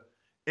the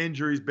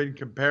injury's been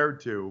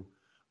compared to,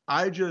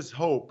 I just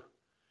hope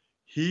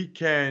he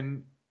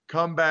can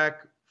come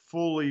back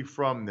fully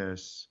from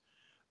this.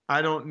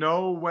 I don't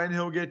know when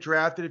he'll get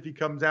drafted if he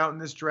comes out in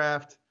this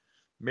draft.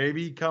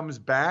 Maybe he comes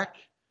back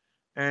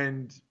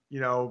and,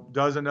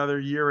 does another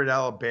year at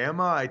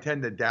Alabama. I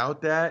tend to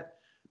doubt that.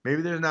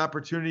 Maybe there's an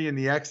opportunity in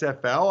the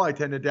XFL. I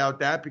tend to doubt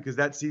that because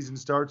that season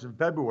starts in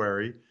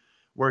February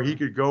where he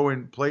could go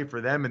and play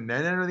for them and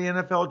then enter the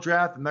NFL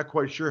draft. I'm not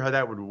quite sure how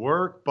that would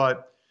work,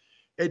 but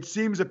it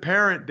seems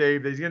apparent,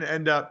 Dave, that he's going to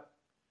end up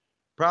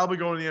probably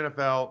going to the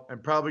NFL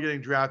and probably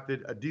getting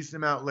drafted a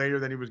decent amount later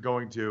than he was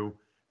going to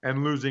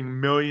and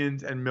losing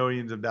millions and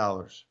millions of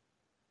dollars.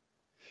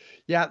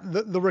 Yeah,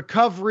 the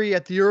recovery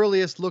at the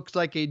earliest looks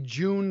like a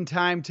June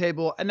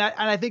timetable, and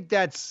I think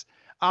that's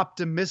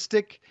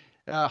optimistic.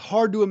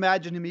 Hard to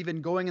imagine him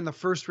even going in the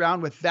first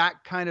round with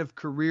that kind of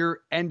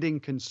career-ending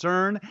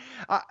concern.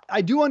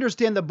 I do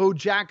understand the Bo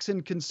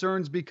Jackson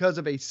concerns because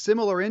of a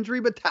similar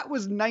injury, but that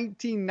was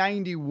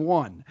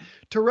 1991.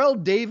 Terrell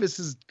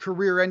Davis's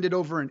career ended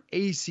over an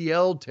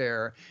ACL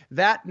tear.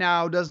 That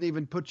now doesn't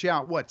even put you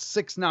out,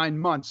 6-9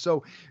 months.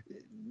 So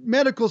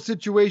medical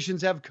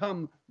situations have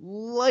come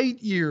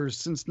light years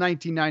since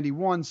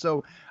 1991.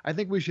 So I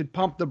think we should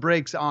pump the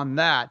brakes on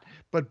that.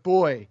 But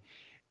boy,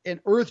 an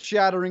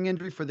earth-shattering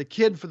injury for the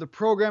kid, for the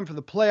program, for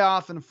the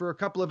playoff, and for a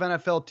couple of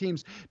NFL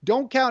teams.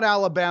 Don't count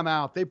Alabama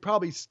out. They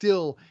probably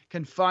still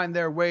can find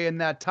their way in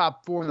that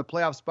top 4 in the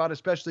playoff spot,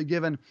 especially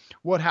given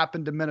what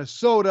happened to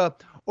Minnesota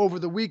over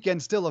the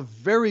weekend. Still a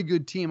very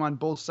good team on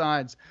both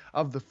sides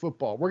of the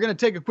football. We're going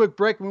to take a quick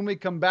break. When we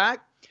come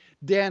back,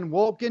 Dan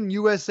Wolken,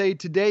 USA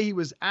Today. He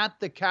was at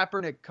the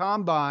Kaepernick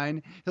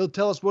Combine. He'll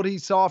tell us what he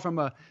saw from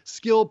a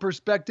skill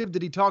perspective.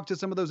 Did he talk to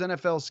some of those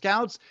NFL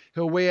scouts?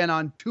 He'll weigh in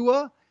on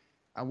Tua.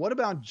 And what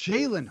about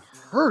Jalen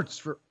Hurts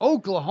for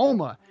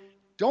Oklahoma?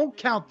 Don't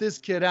count this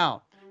kid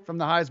out from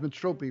the Heisman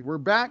Trophy. We're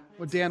back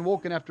with Dan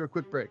Wolken after a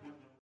quick break.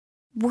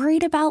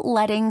 Worried about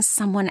letting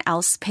someone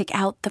else pick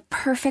out the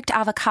perfect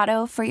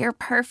avocado for your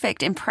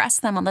perfect impress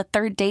them on the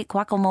third date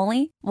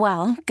guacamole?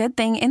 Well, good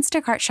thing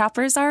Instacart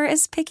shoppers are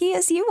as picky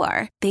as you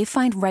are. They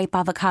find ripe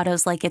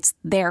avocados like it's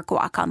their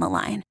guac on the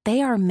line.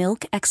 They are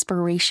milk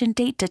expiration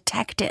date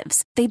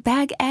detectives. They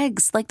bag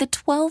eggs like the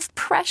 12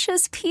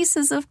 precious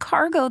pieces of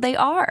cargo they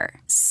are.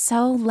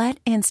 So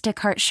let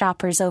Instacart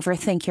shoppers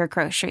overthink your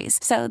groceries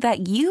so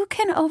that you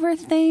can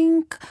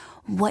overthink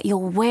what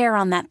you'll wear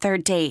on that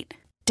third date.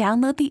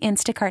 Download the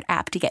Instacart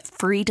app to get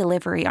free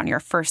delivery on your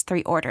first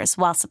 3 orders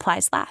while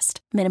supplies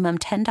last. Minimum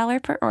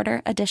 $10 per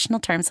order. Additional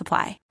terms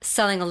apply.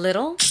 Selling a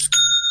little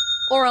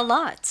or a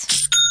lot?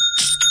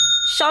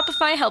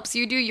 Shopify helps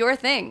you do your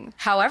thing,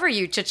 however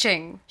you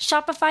cha-ching.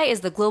 Shopify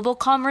is the global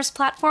commerce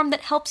platform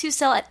that helps you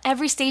sell at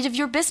every stage of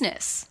your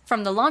business.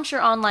 From the launch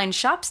your online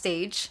shop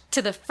stage,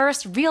 to the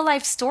first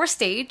real-life store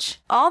stage,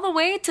 all the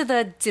way to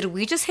the did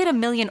we just hit 1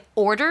 million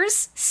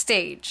orders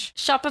stage.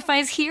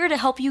 Shopify's here to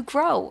help you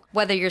grow.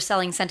 Whether you're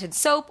selling scented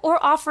soap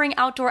or offering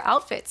outdoor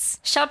outfits,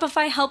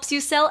 Shopify helps you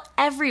sell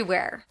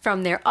everywhere.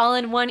 From their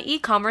all-in-one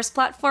e-commerce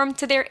platform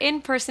to their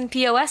in-person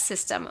POS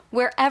system,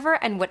 wherever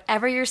and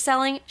whatever you're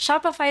selling,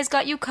 Shopify's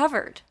got you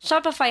covered.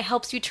 Shopify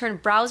helps you turn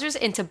browsers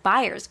into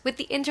buyers with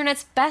the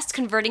internet's best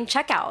converting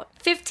checkout.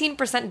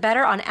 15%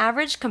 better on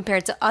average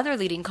compared to other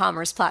leading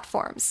commerce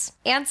platforms.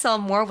 And sell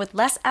more with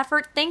less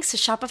effort thanks to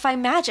Shopify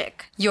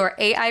Magic, your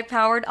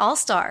AI-powered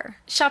all-star.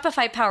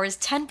 Shopify powers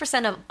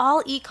 10% of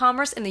all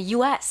e-commerce in the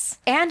U.S.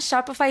 And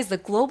Shopify is the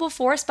global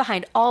force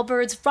behind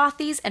Allbirds,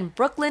 Rothy's, and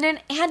Brooklinen,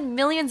 and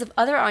millions of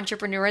other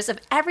entrepreneurs of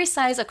every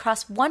size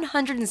across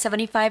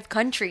 175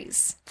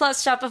 countries.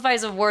 Plus,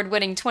 Shopify's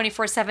award-winning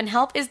 24/7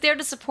 help is there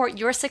to support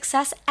your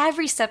success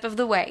every step of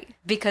the way.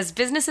 Because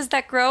businesses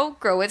that grow,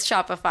 grow with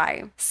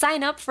Shopify.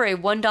 Sign up for a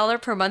 $1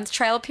 per month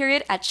trial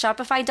period at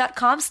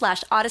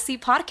shopify.com/Odyssey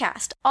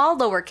Podcast, all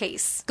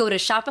lowercase. Go to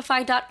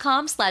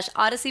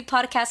shopify.com/Odyssey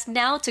Podcast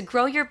now to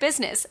grow your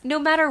business, no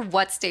matter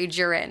what stage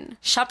you're in.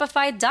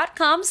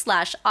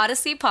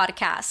 Shopify.com/Odyssey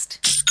Podcast.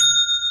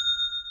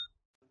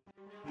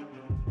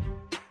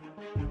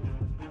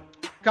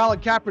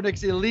 Colin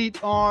Kaepernick's elite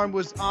arm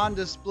was on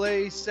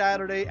display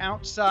Saturday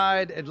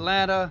outside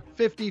Atlanta.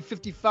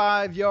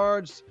 55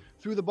 yards,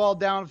 threw the ball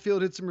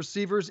downfield, hit some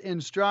receivers in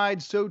stride.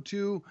 So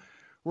too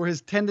were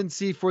his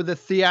tendency for the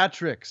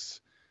theatrics,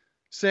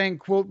 saying,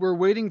 quote, "We're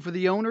waiting for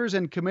the owners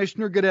and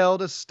Commissioner Goodell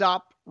to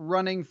stop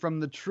running from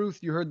the truth."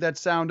 You heard that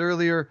sound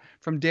earlier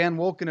from Dan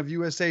Wolken of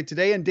USA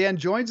Today. And Dan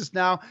joins us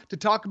now to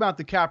talk about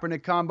the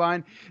Kaepernick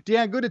Combine.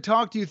 Dan, good to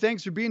talk to you.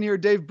 Thanks for being here.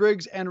 Dave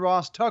Briggs and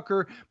Ross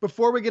Tucker.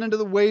 Before we get into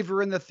the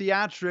waiver and the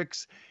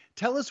theatrics,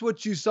 tell us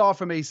what you saw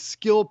from a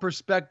skill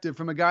perspective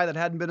from a guy that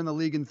hadn't been in the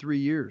league in 3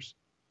 years.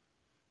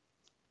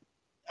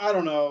 I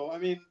don't know. I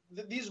mean,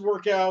 these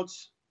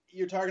workouts,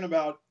 you're talking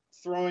about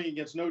throwing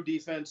against no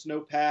defense, no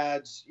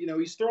pads. You know,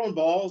 he's throwing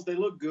balls. They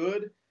look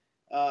good.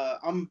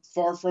 I'm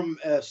far from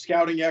a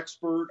scouting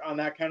expert on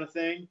that kind of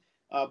thing,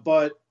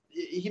 but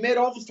he made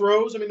all the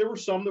throws. I mean, there were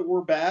some that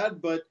were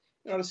bad, but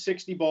out of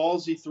 60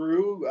 balls he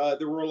threw,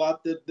 there were a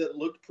lot that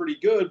looked pretty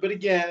good. But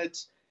again,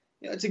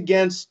 it's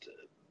against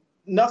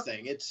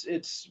nothing.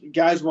 It's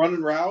guys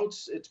running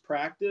routes. It's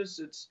practice.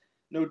 It's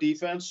no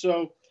defense.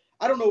 So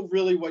I don't know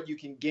really what you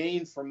can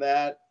gain from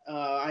that.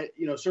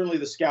 Certainly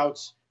the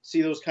scouts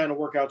see those kind of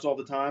workouts all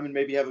the time and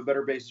maybe have a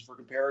better basis for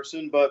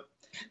comparison, but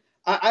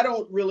I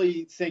don't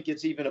really think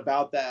it's even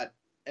about that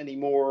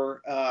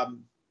anymore. I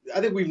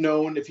think we've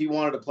known if he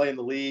wanted to play in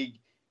the league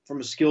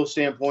from a skill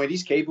standpoint,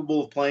 he's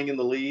capable of playing in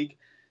the league.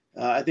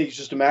 I think it's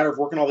just a matter of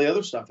working all the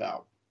other stuff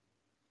out.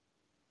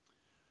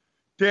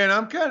 Dan,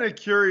 I'm kind of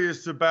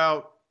curious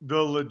about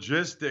the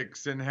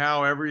logistics and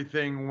how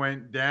everything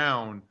went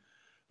down.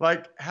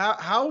 Like,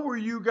 how were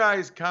you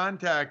guys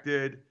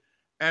contacted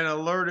and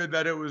alerted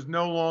that it was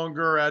no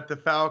longer at the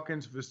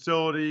Falcons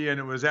facility and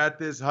it was at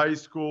this high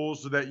school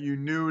so that you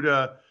knew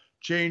to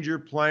change your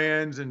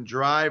plans and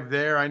drive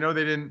there? I know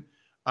they didn't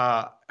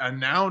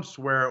announced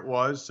where it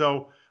was.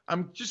 So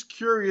I'm just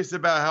curious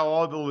about how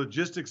all the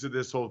logistics of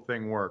this whole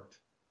thing worked.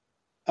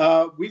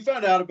 We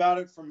found out about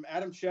it from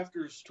Adam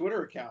Schefter's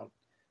Twitter account.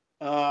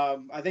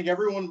 I think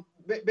everyone,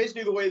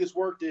 basically the way this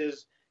worked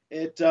is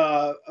at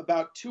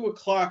about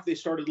 2:00, they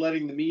started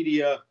letting the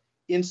media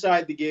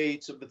inside the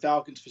gates of the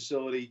Falcons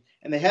facility.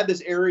 And they had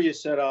this area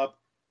set up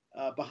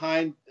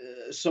behind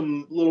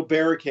some little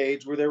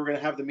barricades where they were going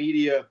to have the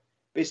media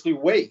basically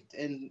wait.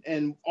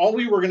 And all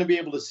we were going to be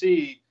able to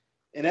see,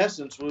 in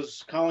essence,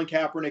 was Colin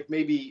Kaepernick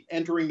maybe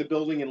entering the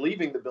building and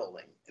leaving the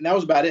building. And that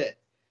was about it.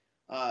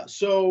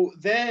 So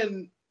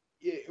then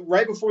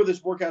right before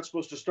this workout's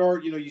supposed to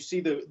start, you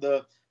see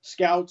the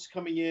scouts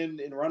coming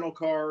in rental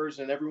cars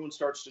and everyone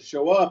starts to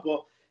show up.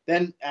 Well,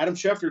 then Adam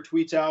Schefter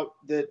tweets out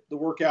that the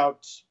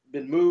workout's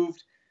been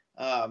moved.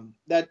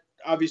 That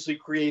obviously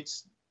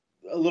creates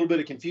a little bit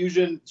of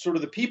confusion. Sort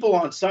of the people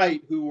on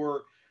site who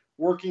were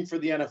working for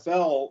the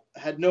NFL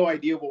had no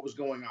idea what was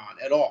going on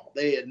at all.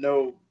 They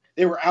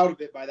were out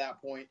of it by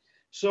that point.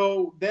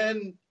 So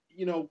then,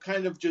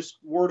 kind of just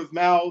word of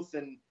mouth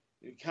and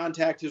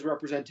contact his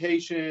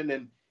representation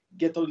and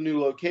get the new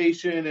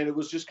location. And it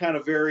was just kind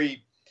of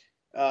very,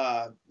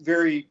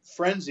 very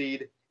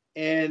frenzied.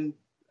 And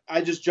I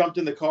just jumped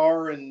in the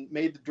car and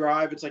made the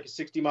drive. It's like a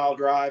 60-mile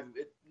drive,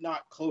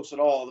 not close at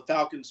all. The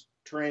Falcons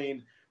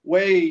train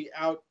way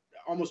out,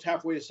 almost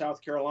halfway to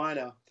South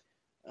Carolina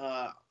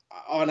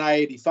on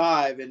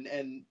I-85.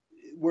 And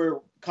where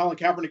Colin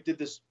Kaepernick did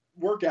this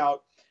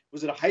workout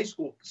was at a high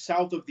school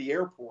south of the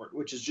airport,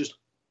 which is just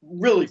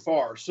really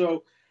far.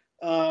 So,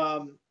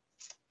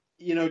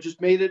 just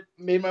made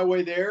my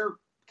way there,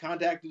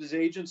 contacted his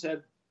agent,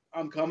 said,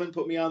 I'm coming,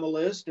 put me on the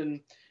list.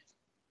 And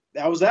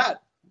that was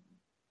that.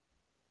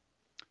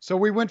 So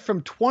we went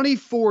from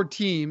 24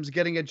 teams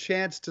getting a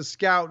chance to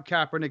scout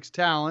Kaepernick's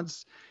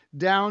talents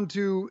down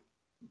to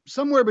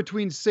somewhere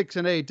between 6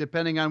 and 8,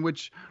 depending on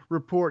which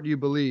report you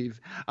believe.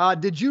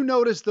 Did you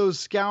notice those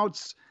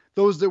scouts,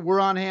 those that were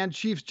on hand,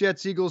 Chiefs,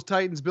 Jets, Eagles,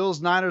 Titans,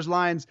 Bills, Niners,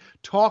 Lions,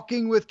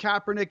 talking with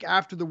Kaepernick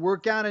after the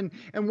workout? And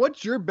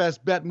what's your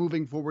best bet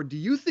moving forward? Do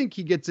you think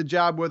he gets a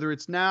job, whether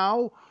it's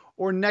now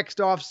or next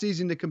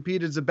offseason, to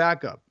compete as a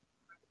backup?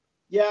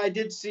 Yeah, I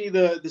did see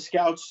the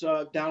scouts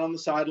down on the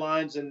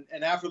sidelines. And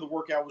after the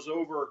workout was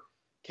over,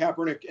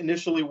 Kaepernick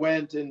initially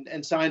went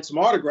and signed some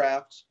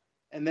autographs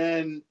and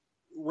then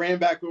ran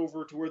back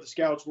over to where the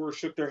scouts were,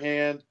 shook their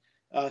hand,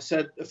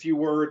 said a few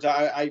words.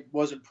 I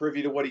wasn't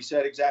privy to what he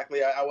said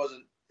exactly. I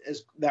wasn't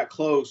that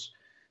close,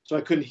 so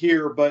I couldn't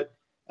hear. But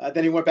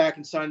then he went back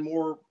and signed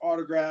more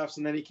autographs,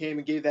 and then he came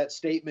and gave that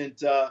statement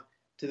to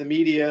the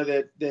media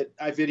that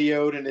I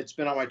videoed, and it's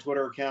been on my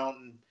Twitter account.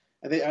 And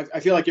I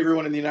feel like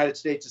everyone in the United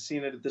States has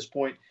seen it at this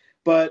point.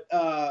 But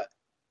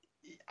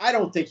I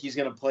don't think he's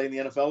going to play in the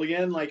NFL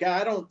again. Like,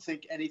 I don't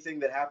think anything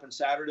that happened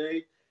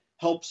Saturday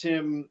helps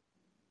him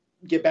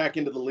get back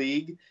into the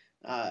league.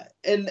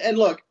 And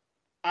look,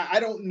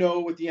 I don't know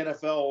what the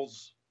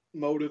NFL's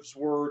motives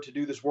were to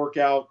do this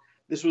workout.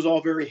 This was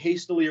all very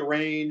hastily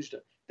arranged.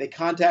 They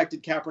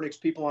contacted Kaepernick's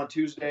people on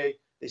Tuesday.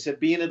 They said,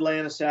 be in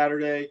Atlanta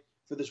Saturday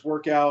for this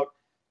workout.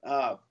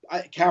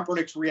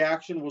 Kaepernick's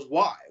reaction was,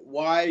 why?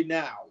 Why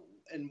now?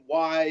 And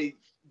why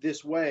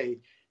this way?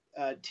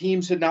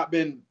 Teams had not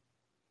been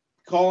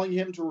calling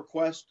him to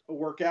request a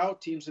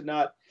workout. Teams had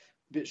not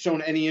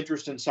shown any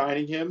interest in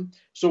signing him.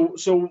 So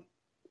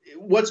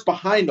what's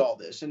behind all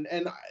this? And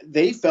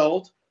they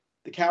felt,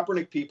 the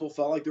Kaepernick people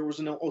felt like there was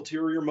an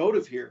ulterior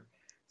motive here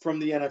from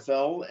the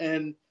NFL.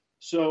 And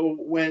so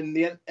when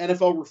the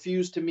NFL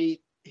refused to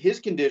meet his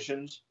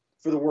conditions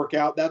for the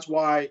workout, that's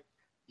why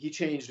he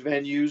changed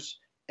venues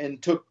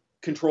and took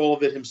control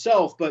of it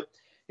himself. But,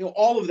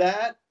 all of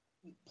that,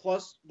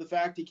 plus the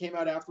fact he came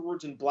out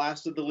afterwards and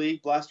blasted the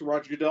league, blasted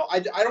Roger Goodell, I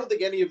don't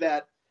think any of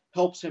that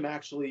helps him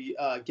actually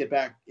get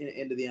back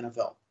into the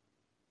NFL.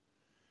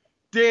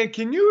 Dan,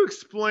 can you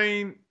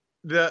explain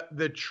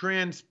the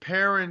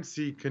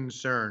transparency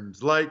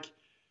concerns? Like,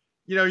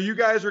 you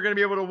guys are going to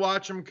be able to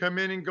watch him come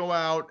in and go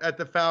out at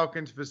the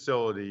Falcons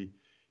facility.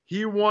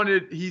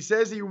 He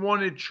says he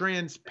wanted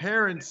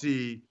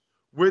transparency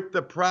with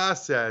the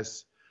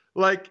process.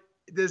 Like,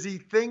 does he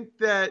think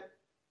that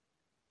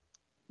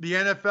the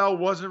NFL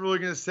wasn't really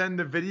going to send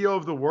the video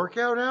of the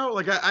workout out?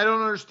 Like, I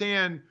don't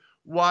understand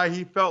why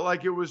he felt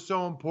like it was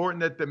so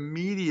important that the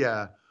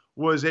media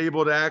was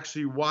able to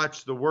actually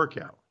watch the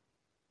workout.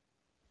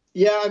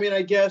 Yeah, I mean,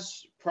 I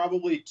guess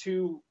probably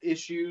two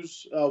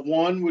issues.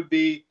 One would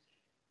be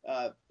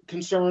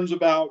concerns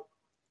about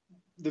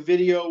the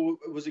video.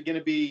 Was it going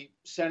to be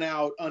sent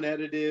out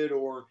unedited,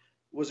 or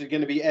was it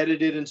going to be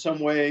edited in some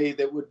way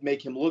that would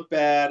make him look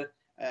bad?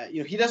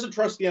 He doesn't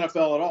trust the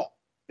NFL at all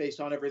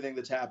based on everything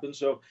that's happened.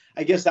 So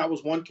I guess that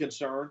was one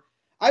concern.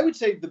 I would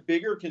say the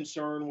bigger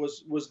concern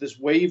was this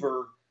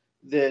waiver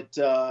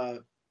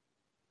that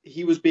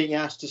he was being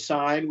asked to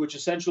sign, which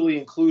essentially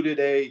included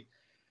a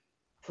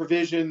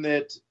provision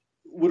that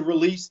would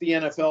release the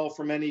NFL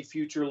from any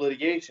future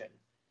litigation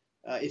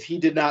if he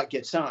did not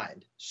get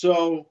signed.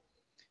 So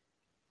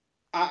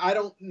I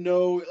don't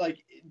know,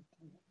 like,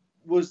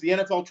 was the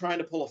NFL trying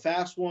to pull a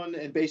fast one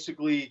and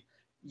basically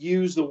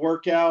use the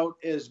workout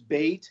as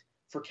bait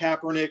for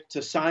Kaepernick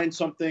to sign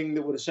something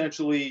that would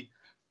essentially,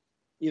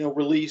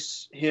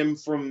 release him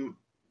from,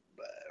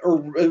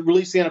 or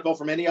release the NFL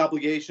from any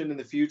obligation in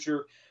the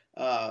future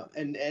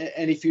and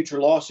any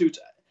future lawsuits?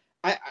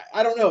 I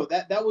don't know.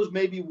 That was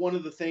maybe one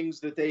of the things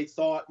that they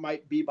thought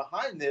might be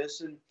behind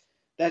this, and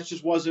that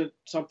just wasn't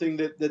something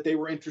that they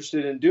were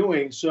interested in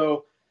doing.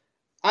 So,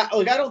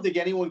 I don't think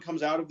anyone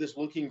comes out of this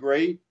looking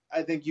great.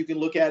 I think you can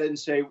look at it and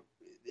say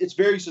it's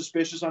very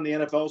suspicious on the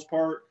NFL's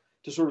part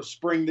to sort of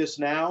spring this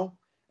now.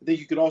 I think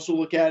you could also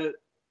look at it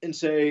and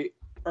say,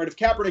 all right, if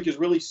Kaepernick is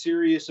really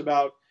serious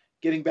about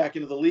getting back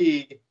into the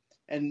league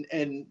and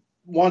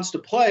wants to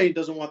play,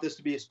 doesn't want this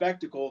to be a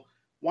spectacle,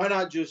 why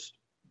not just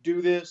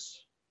do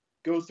this,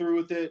 go through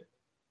with it,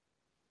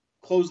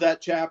 close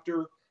that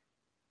chapter,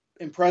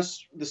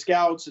 impress the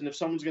scouts, and if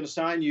someone's going to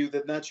sign you,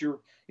 then that's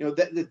your,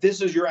 that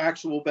this is your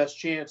actual best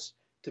chance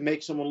to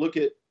make someone look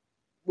at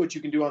what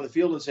you can do on the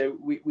field and say,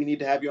 we need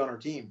to have you on our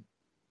team.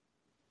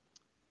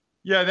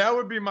 Yeah, that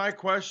would be my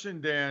question,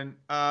 Dan.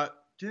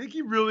 Do you think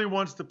he really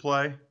wants to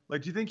play?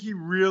 Like, do you think he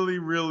really,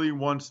 really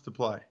wants to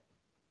play?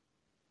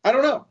 I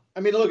don't know. I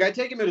mean, look, I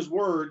take him at his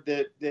word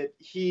that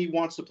he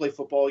wants to play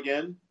football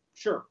again.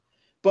 Sure.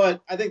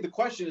 But I think the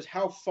question is,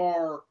 how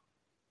far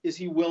is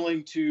he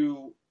willing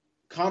to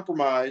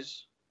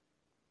compromise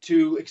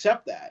to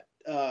accept that?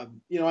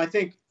 I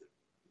think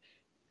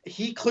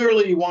he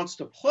clearly wants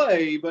to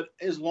play, but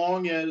as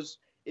long as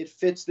it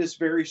fits this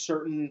very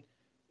certain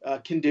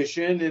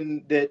condition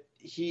and that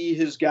he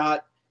has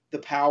got the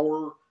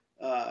power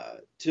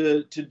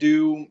to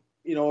do,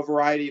 a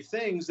variety of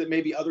things that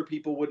maybe other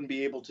people wouldn't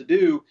be able to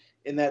do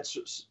in that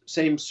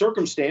same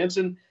circumstance.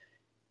 And,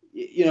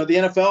 the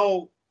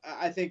NFL,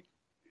 I think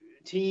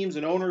teams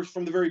and owners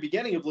from the very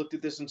beginning have looked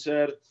at this and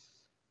said,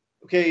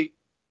 okay,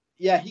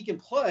 yeah, he can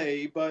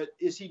play, but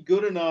is he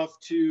good enough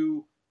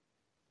to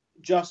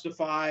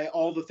justify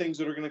all the things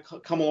that are going to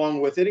come along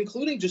with it,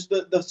 including just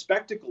the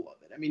spectacle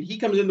of it? I mean, he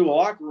comes into a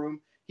locker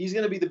room, he's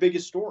going to be the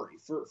biggest story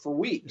for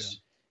weeks.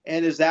 Yeah.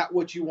 And is that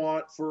what you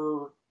want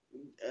for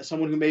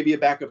someone who may be a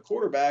backup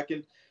quarterback?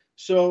 And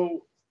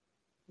so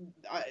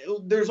I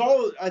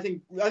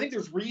think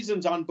there's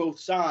reasons on both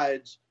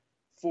sides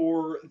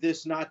for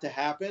this not to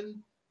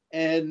happen.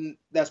 And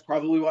that's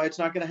probably why it's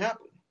not going to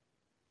happen.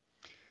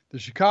 The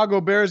Chicago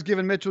Bears,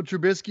 given Mitchell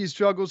Trubisky's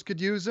struggles, could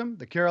use him.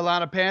 The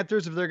Carolina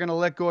Panthers, if they're going to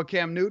let go of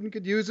Cam Newton,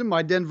 could use him.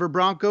 My Denver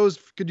Broncos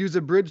could use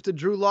a bridge to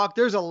Drew Lock.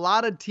 There's a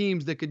lot of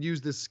teams that could use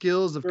the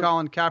skills of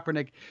Colin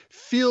Kaepernick.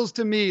 Feels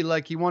to me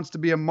like he wants to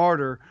be a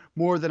martyr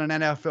more than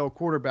an NFL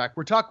quarterback.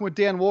 We're talking with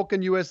Dan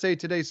Wolken, USA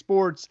Today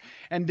Sports.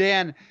 And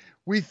Dan,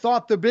 we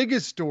thought the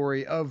biggest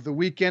story of the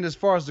weekend as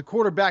far as the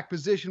quarterback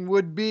position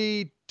would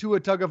be Tua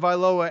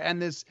Tagovailoa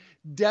and this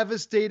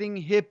devastating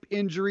hip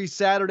injury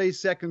Saturday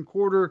second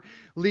quarter,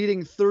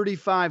 leading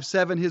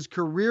 35-7. His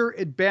career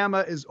at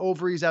Bama is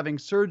over. He's having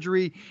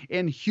surgery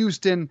in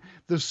Houston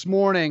this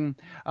morning.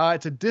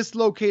 It's a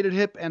dislocated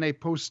hip and a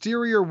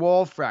posterior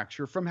wall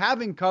fracture. From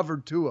having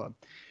covered Tua,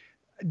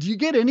 do you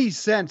get any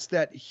sense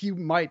that he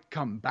might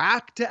come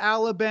back to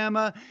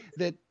Alabama,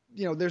 that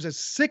there's a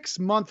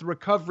 6-month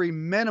recovery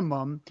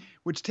minimum,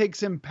 which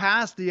takes him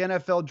past the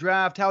NFL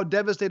draft? How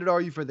devastated are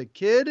you for the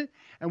kid?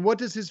 And what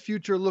does his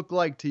future look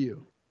like to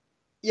you?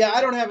 Yeah, I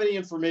don't have any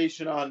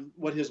information on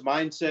what his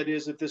mindset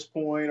is at this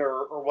point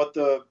or what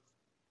the,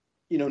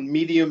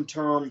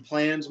 medium-term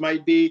plans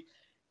might be.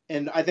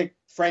 And I think,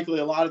 frankly,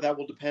 a lot of that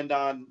will depend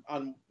on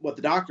what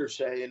the doctors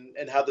say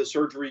and how the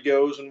surgery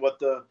goes and what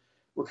the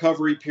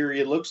recovery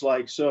period looks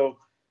like. So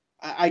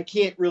I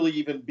can't really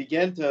even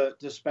begin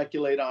to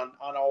speculate on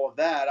all of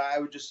that. I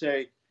would just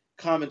say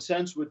common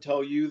sense would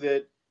tell you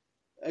that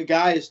a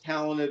guy as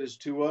talented as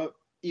Tua,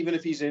 even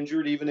if he's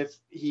injured, even if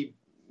he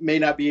may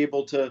not be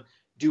able to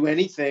do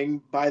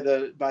anything by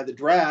the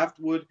draft,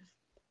 would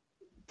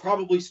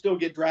probably still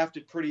get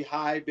drafted pretty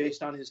high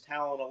based on his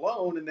talent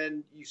alone. And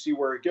then you see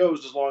where it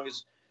goes, as long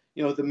as,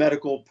 the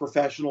medical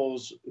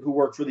professionals who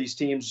work for these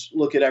teams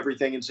look at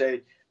everything and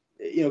say,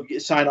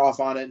 sign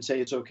off on it and say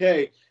it's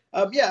okay.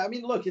 Yeah, I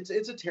mean, look, it's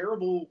a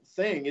terrible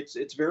thing.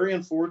 It's very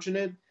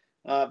unfortunate,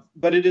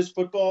 but it is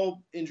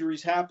football.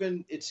 Injuries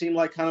happen. It seemed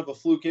like kind of a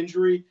fluke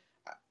injury.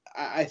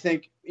 I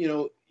think,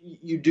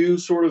 you do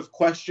sort of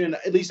question,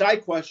 at least I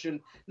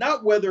question,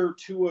 not whether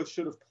Tua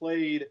should have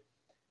played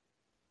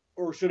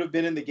or should have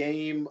been in the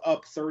game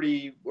up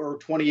 30 or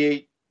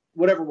 28,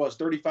 whatever it was,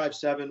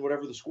 35-7,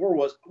 whatever the score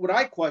was. What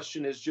I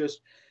question is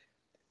just,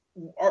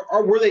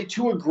 were they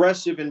too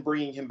aggressive in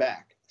bringing him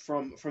back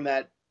from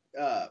that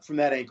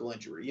ankle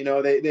injury?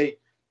 They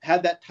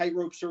had that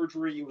tightrope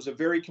surgery. It was a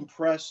very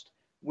compressed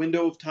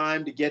window of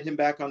time to get him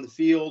back on the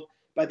field.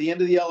 By the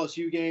end of the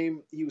LSU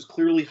game, he was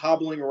clearly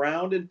hobbling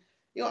around. And,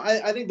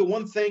 I think the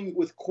one thing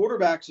with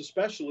quarterbacks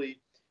especially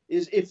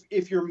is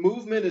if your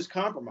movement is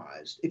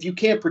compromised, if you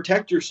can't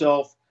protect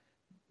yourself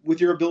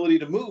with your ability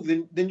to move,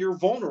 then you're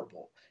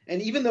vulnerable.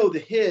 And even though the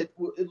hit,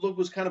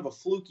 was kind of a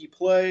fluky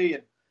play,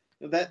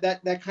 and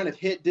that kind of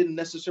hit didn't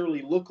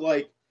necessarily look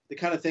like the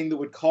kind of thing that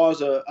would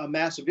cause a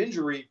massive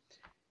injury,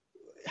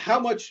 how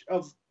much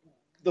of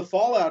the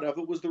fallout of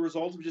it was the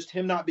result of just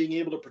him not being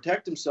able to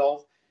protect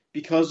himself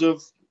because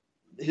of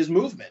his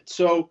movement?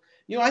 So,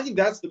 I think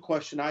that's the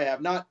question I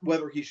have, not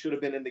whether he should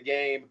have been in the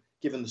game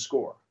given the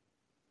score.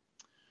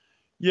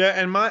 Yeah,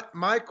 and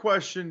my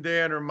question,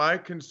 Dan, or my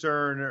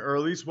concern, or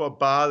at least what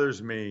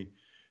bothers me,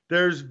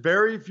 there's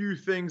very few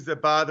things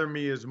that bother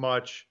me as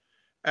much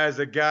as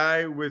a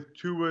guy with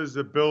Tua's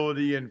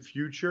ability and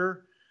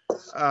future,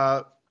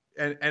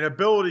 and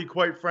ability,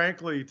 quite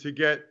frankly, to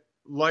get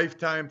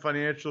lifetime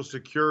financial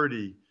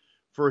security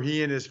for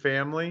he and his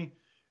family.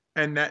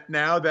 And that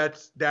now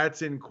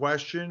that's in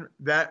question.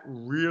 That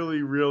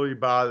really, really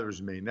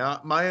bothers me.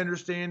 Now, my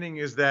understanding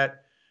is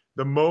that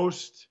the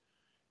most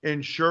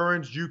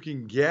insurance you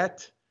can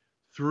get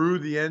through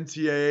the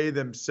NCAA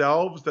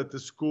themselves that the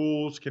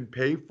schools can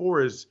pay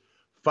for is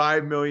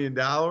 $5 million.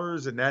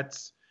 And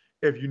that's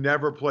if you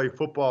never play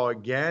football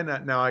again.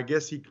 Now, I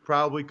guess he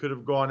probably could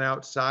have gone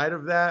outside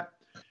of that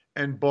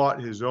and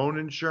bought his own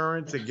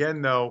insurance.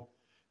 Again, though,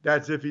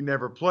 that's if he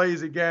never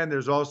plays again.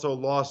 There's also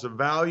loss of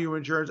value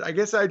insurance. I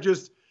guess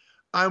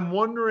I'm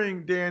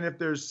wondering, Dan, if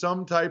there's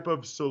some type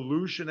of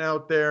solution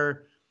out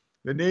there.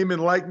 The name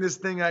and likeness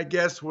thing, I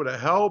guess, would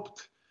have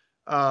helped.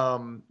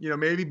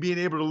 Maybe being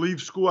able to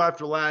leave school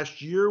after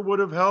last year would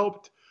have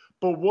helped.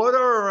 But what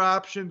are our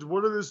options?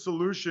 What are the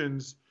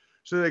solutions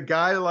so that a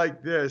guy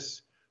like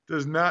this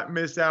does not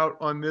miss out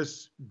on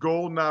this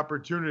golden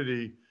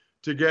opportunity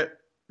to get,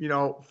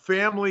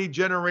 family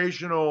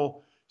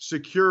generational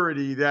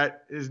security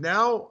that is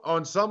now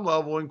on some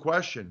level in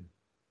question?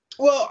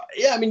 Well,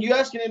 yeah, I mean, you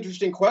ask an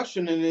interesting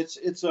question, and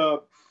it's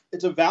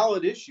a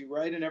valid issue,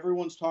 right? And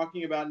everyone's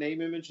talking about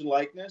name, image, and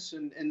likeness,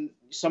 and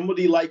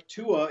somebody like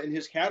Tua in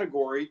his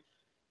category,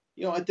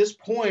 at this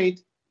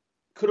point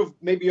could have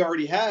maybe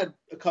already had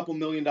a couple $1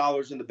 million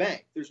in the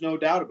bank. There's no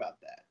doubt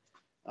about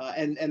that.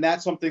 And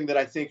that's something that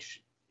I think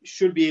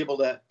should be able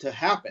to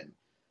happen.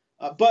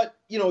 But,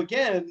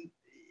 again,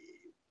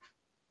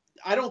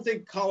 I don't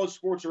think college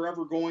sports are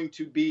ever going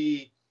to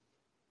be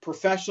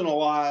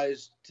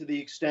professionalized to the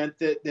extent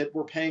that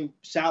we're paying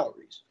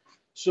salaries.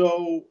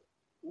 So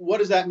what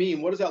does that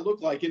mean? What does that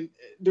look like? And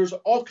there's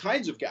all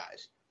kinds of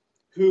guys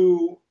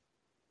who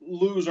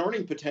lose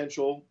earning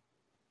potential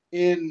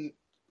in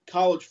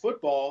college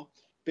football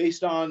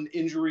based on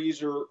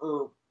injuries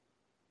or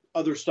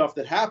other stuff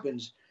that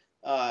happens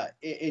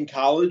in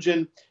college.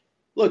 And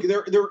look,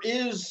 there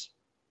is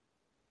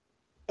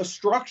a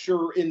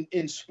structure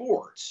in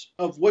sports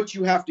of what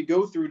you have to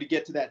go through to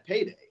get to that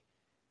payday.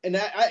 And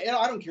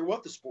I don't care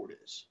what the sport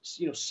is,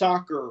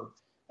 soccer,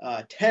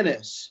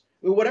 tennis,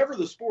 whatever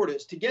the sport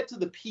is, to get to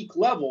the peak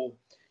level,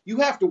 you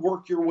have to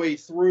work your way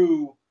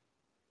through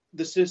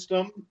the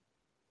system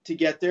to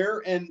get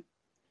there. And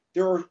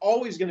there are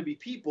always going to be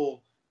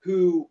people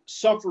who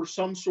suffer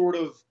some sort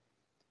of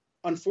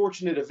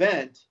unfortunate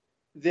event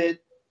that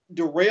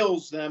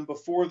derails them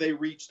before they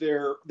reach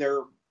their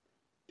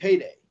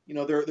payday,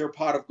 their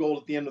pot of gold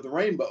at the end of the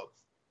rainbow.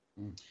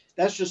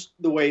 That's just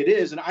the way it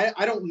is. And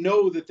I don't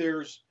know that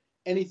there's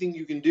anything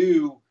you can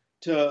do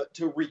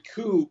to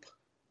recoup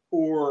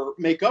or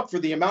make up for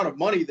the amount of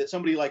money that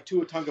somebody like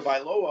Tua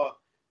Tagovailoa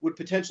would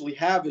potentially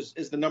have as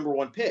the number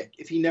one pick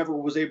if he never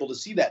was able to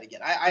see that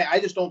again. I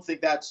just don't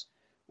think that's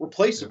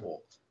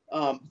replaceable.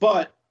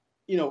 But,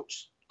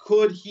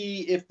 could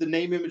he, if the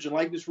name, image, and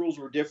likeness rules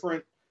were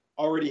different,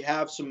 already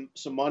have some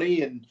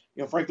money and,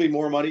 frankly,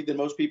 more money than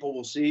most people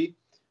will see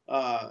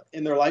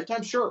in their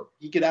lifetime? Sure,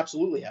 he could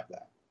absolutely have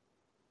that.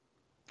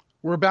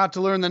 We're about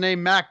to learn the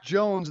name Mac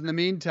Jones in the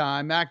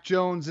meantime. Mac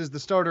Jones is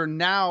the starter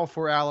now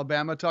for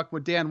Alabama. Talking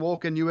with Dan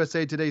Wolken,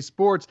 USA Today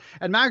Sports.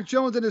 And Mac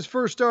Jones in his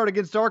first start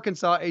against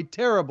Arkansas, a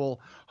terrible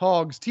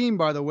Hogs team,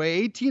 by the way.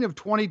 18 of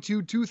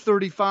 22,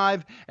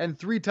 235, and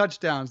 3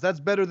 touchdowns.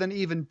 That's better than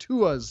even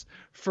Tua's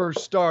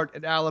first start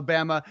at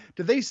Alabama.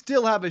 Do they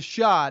still have a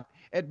shot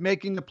at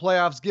making the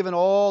playoffs, given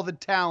all the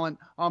talent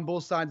on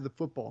both sides of the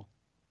football?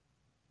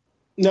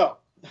 No,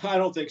 I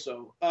don't think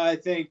so. I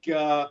think...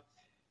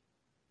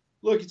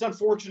 Look, it's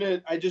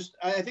unfortunate. I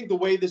think the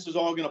way this is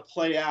all going to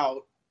play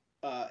out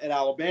at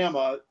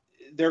Alabama,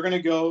 they're going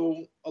to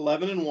go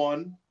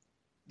 11-1.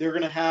 They're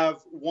going to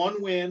have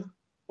one win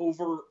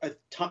over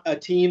a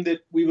team that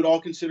we would all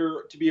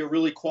consider to be a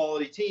really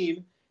quality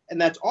team, and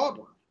that's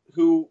Auburn,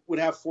 who would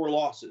have 4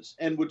 losses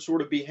and would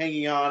sort of be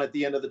hanging on at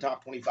the end of the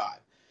top 25.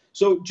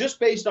 So just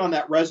based on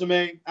that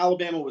resume,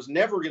 Alabama was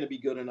never going to be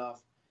good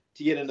enough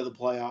to get into the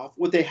playoff.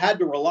 What they had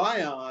to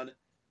rely on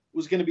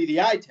was going to be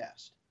the eye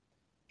test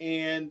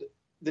and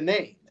the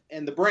name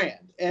and the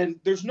brand.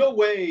 And there's no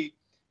way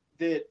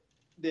that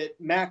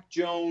Mac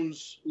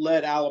Jones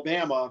led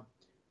Alabama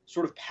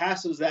sort of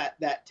passes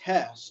that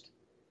test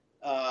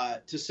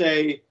to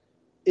say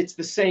it's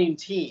the same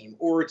team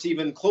or it's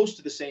even close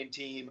to the same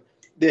team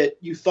that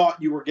you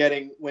thought you were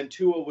getting when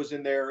Tua was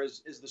in there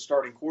as the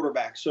starting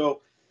quarterback.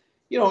 So,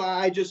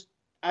 I just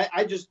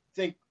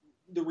think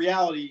the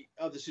reality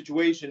of the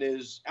situation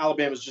is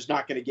Alabama's just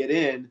not going to get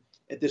in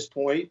at this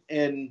point.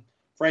 And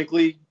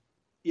frankly,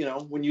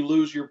 when you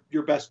lose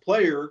your best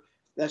player,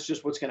 that's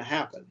just what's going to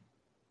happen.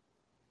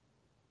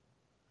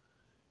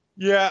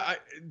 Yeah,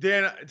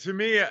 Dan, to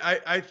me,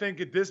 I think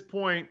at this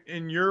point,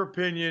 in your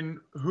opinion,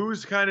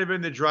 who's kind of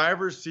in the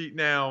driver's seat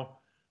now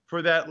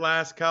for that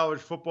last college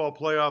football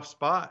playoff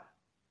spot?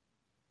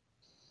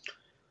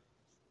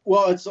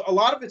 Well, a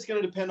lot of it's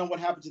going to depend on what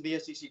happens in the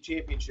SEC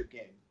championship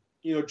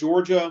game.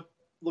 Georgia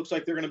looks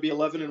like they're going to be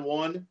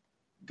 11-1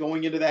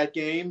 going into that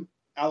game.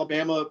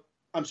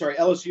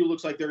 LSU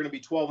looks like they're going to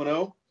be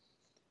 12-0.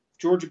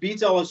 Georgia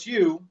beats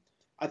LSU.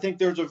 I think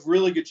there's a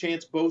really good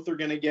chance both are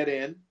going to get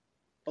in,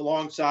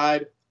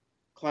 alongside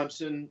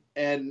Clemson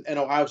and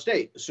Ohio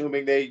State,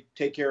 assuming they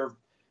take care of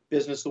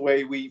business the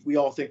way we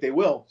all think they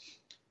will.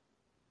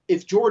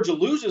 If Georgia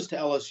loses to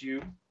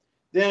LSU,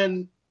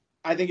 then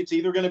I think it's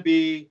either going to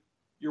be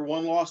your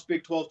one-loss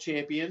Big 12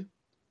 champion,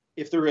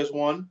 if there is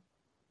one.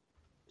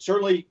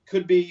 Certainly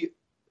could be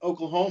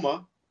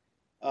Oklahoma.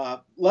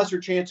 Lesser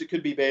chance it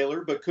could be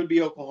Baylor, but could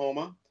be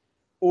Oklahoma.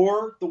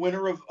 Or the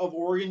winner of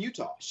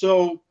Oregon-Utah.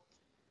 So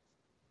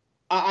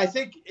I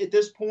think at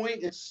this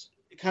point it's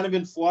kind of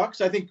in flux.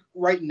 I think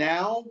right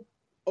now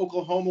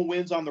Oklahoma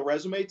wins on the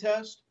resume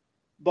test,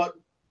 but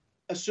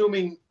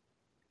assuming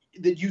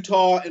that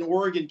Utah and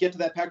Oregon get to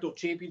that Pac-12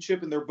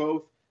 championship and they're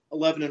both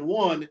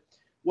 11-1,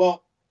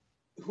 well,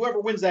 whoever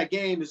wins that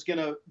game is going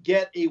to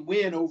get a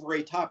win over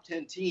a top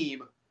 10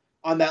 team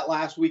on that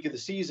last week of the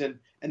season,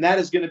 and that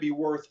is going to be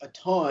worth a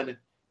ton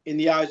in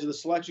the eyes of the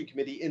selection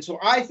committee. And so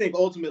I think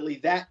ultimately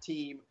that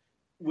team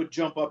would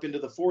jump up into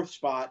the fourth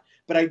spot,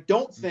 but I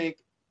don't think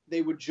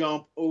they would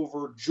jump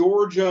over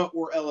Georgia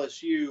or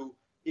LSU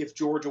if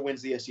Georgia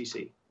wins the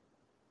SEC.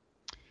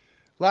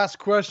 Last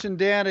question,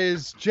 Dan,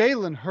 is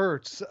Jalen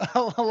Hurts.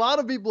 A lot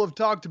of people have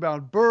talked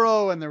about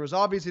Burrow, and there was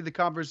obviously the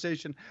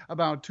conversation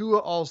about Tua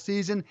all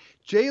season.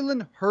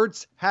 Jalen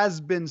Hurts has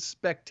been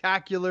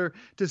spectacular,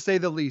 to say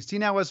the least. He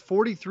now has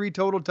 43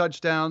 total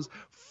touchdowns,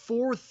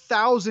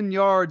 4,000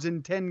 yards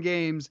in 10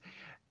 games.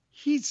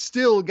 He's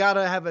still got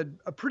to have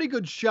a pretty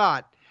good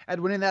shot at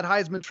winning that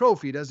Heisman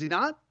Trophy, does he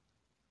not?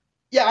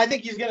 Yeah, I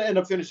think he's going to end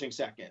up finishing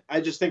second. I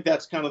just think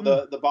that's kind of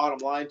the bottom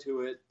line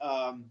to it.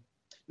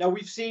 Now,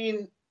 we've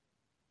seen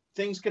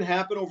things can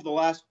happen over the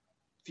last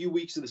few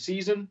weeks of the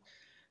season.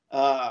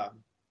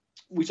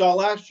 We saw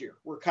last year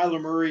where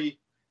Kyler Murray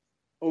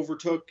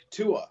overtook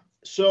Tua.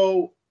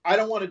 So I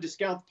don't want to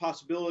discount the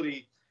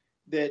possibility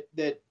that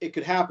it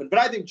could happen. But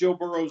I think Joe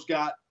Burrow's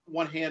got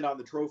one hand on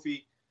the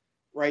trophy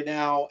right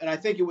now. And I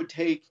think it would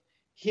take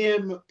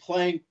him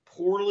playing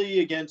poorly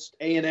against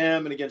A&M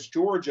and against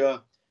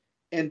Georgia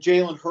and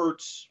Jalen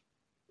Hurts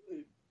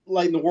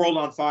lighting the world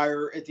on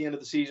fire at the end of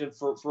the season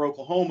for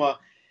Oklahoma.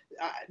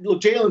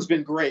 Look, Jalen's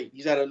been great.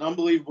 He's had an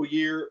unbelievable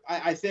year.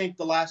 I think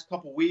the last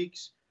couple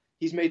weeks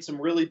he's made some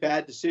really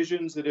bad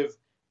decisions that have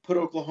put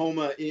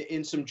Oklahoma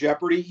in some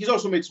jeopardy. He's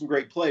also made some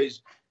great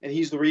plays, and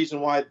he's the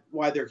reason why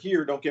they're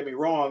here. Don't get me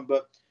wrong,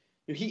 but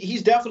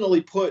he's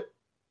definitely put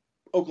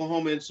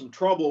Oklahoma in some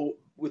trouble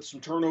with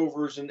some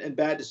turnovers and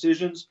bad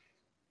decisions.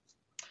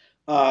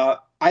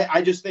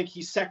 I just think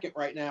he's second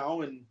right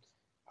now, and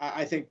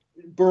I think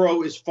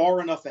Burrow is far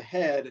enough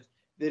ahead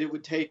that it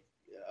would take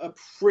a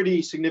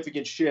pretty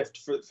significant shift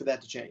for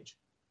that to change.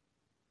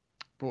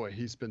 Boy,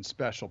 he's been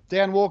special.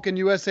 Dan Wolken,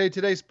 USA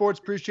Today Sports.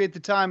 Appreciate the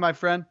time, my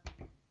friend.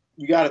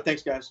 You got it.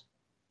 Thanks, guys.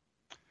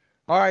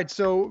 All right,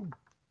 so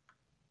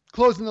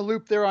closing the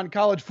loop there on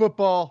college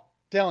football.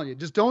 Telling you,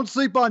 just don't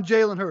sleep on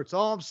Jalen Hurts.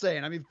 All I'm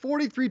saying. I mean,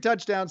 43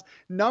 touchdowns,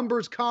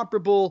 numbers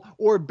comparable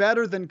or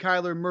better than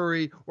Kyler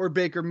Murray or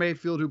Baker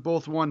Mayfield, who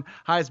both won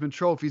Heisman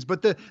trophies.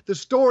 But the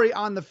story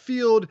on the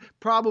field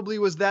probably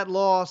was that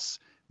loss.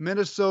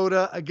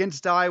 Minnesota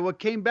against Iowa,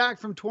 came back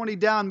from 20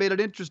 down, made it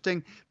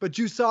interesting, but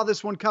you saw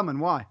this one coming.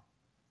 Why?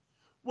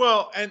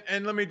 Well,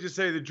 and let me just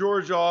say the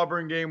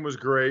Georgia-Auburn game was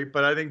great,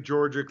 but I think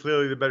Georgia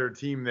clearly the better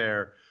team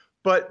there.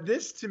 But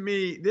this, to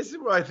me, this is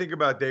what I think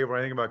about, Dave, when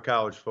I think about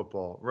college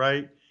football,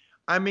 right?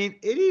 I mean,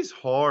 it is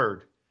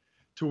hard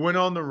to win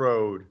on the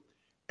road,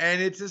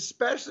 and it's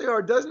especially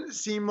hard. Doesn't it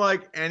seem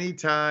like any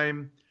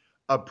time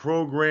a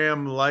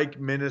program like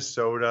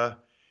Minnesota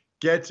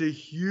gets a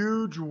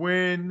huge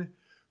win,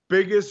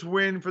 biggest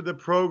win for the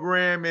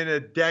program in a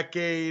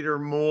decade or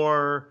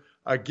more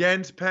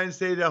against Penn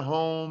State at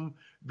home,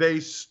 they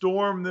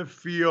storm the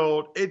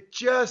field. It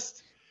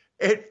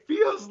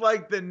feels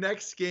like the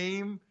next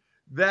game,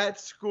 that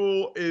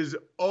school is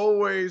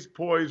always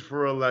poised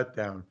for a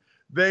letdown.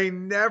 They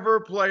never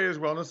play as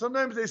well. Now,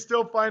 sometimes they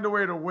still find a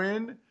way to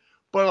win,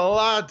 but a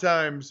lot of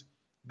times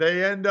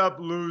they end up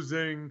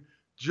losing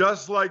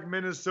just like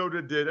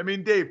Minnesota did. I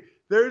mean, Dave,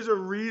 there's a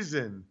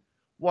reason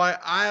why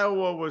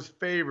Iowa was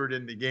favored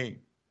in the game.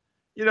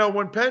 You know,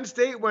 when Penn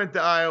State went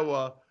to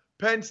Iowa,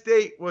 Penn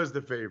State was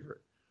the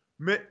favorite.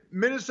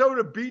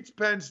 Minnesota beats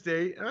Penn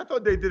State, and I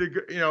thought they did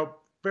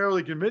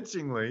fairly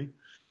convincingly.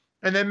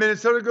 And then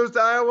Minnesota goes to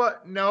Iowa.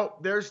 No,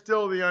 they're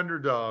still the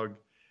underdog.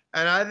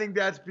 And I think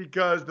that's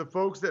because the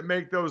folks that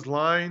make those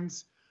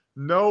lines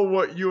know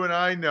what you and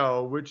I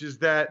know, which is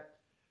that,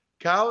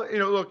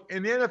 look,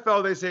 in the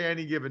NFL, they say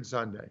any given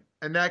Sunday.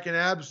 and that can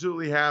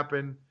absolutely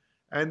happen.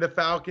 And the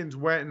Falcons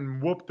went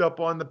and whooped up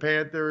on the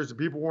Panthers, and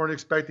people weren't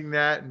expecting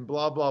that, and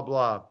blah, blah,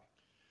 blah.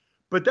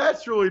 But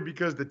that's really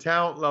because the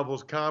talent level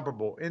is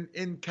comparable.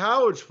 In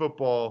college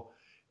football,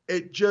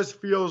 it just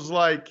feels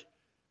like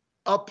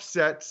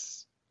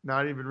upsets,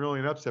 not even really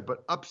an upset,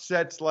 but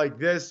upsets like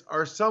this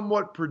are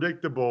somewhat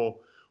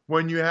predictable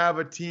when you have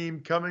a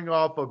team coming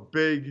off a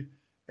big,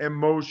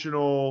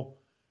 emotional,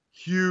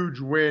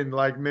 huge win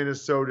like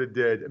Minnesota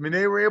did. I mean,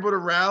 they were able to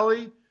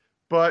rally,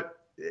 but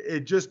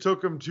it just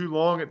took them too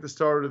long at the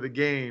start of the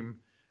game.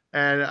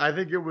 And I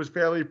think it was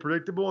fairly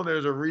predictable, and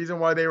there's a reason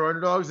why they were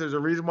underdogs. There's a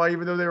reason why,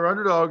 even though they were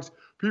underdogs,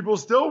 people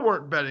still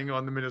weren't betting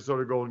on the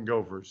Minnesota Golden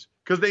Gophers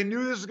because they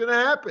knew this was going to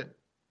happen.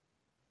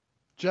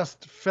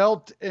 Just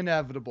felt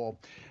inevitable.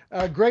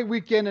 Great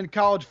weekend in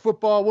college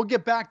football. We'll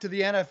get back to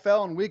the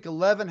NFL in Week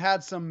 11.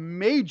 Had some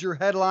major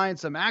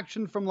headlines, some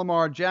action from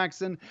Lamar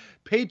Jackson.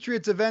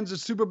 Patriots avenged a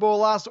Super Bowl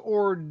loss,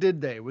 or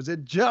did they? Was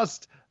it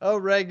just a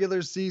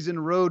regular season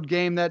road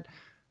game that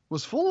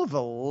was full of a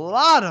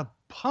lot of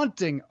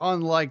punting,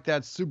 unlike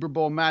that Super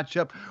Bowl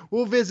matchup?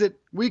 We'll visit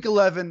Week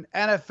 11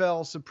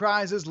 NFL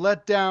surprises,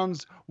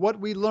 letdowns, what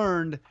we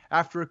learned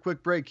after a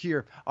quick break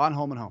here on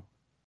Home and Home.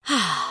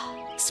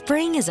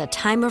 Spring is a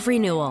time of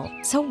renewal,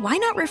 so why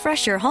not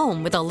refresh your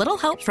home with a little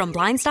help from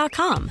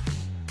Blinds.com?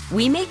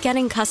 We make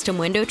getting custom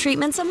window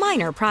treatments a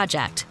minor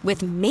project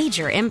with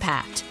major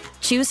impact.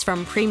 Choose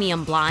from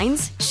premium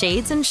blinds,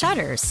 shades, and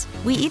shutters.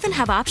 We even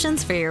have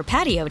options for your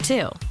patio,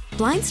 too.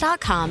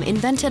 Blinds.com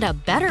invented a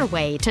better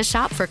way to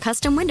shop for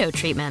custom window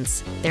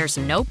treatments. There's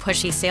no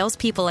pushy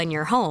salespeople in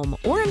your home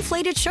or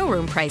inflated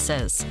showroom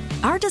prices.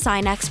 Our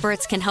design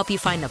experts can help you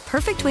find the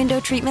perfect window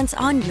treatments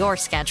on your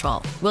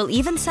schedule. We'll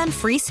even send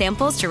free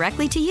samples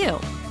directly to you.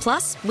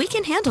 Plus, we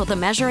can handle the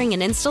measuring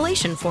and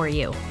installation for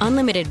you.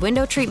 Unlimited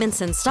window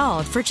treatments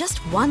installed for just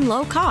one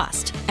low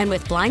cost. And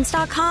with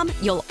Blinds.com,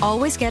 you'll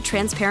always get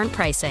transparent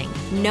pricing.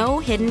 No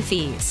hidden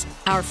fees.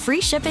 Our free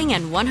shipping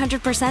and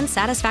 100%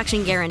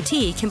 satisfaction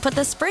guarantee can put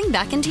the spring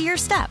back into your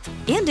step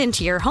and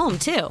into your home,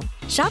 too.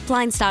 Shop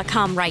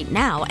Blinds.com right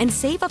now and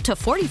save up to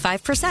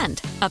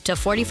 45%. Up to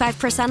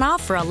 45%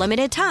 off for a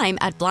limited time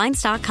at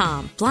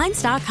Blinds.com.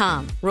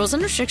 Blinds.com. Rules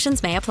and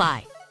restrictions may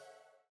apply.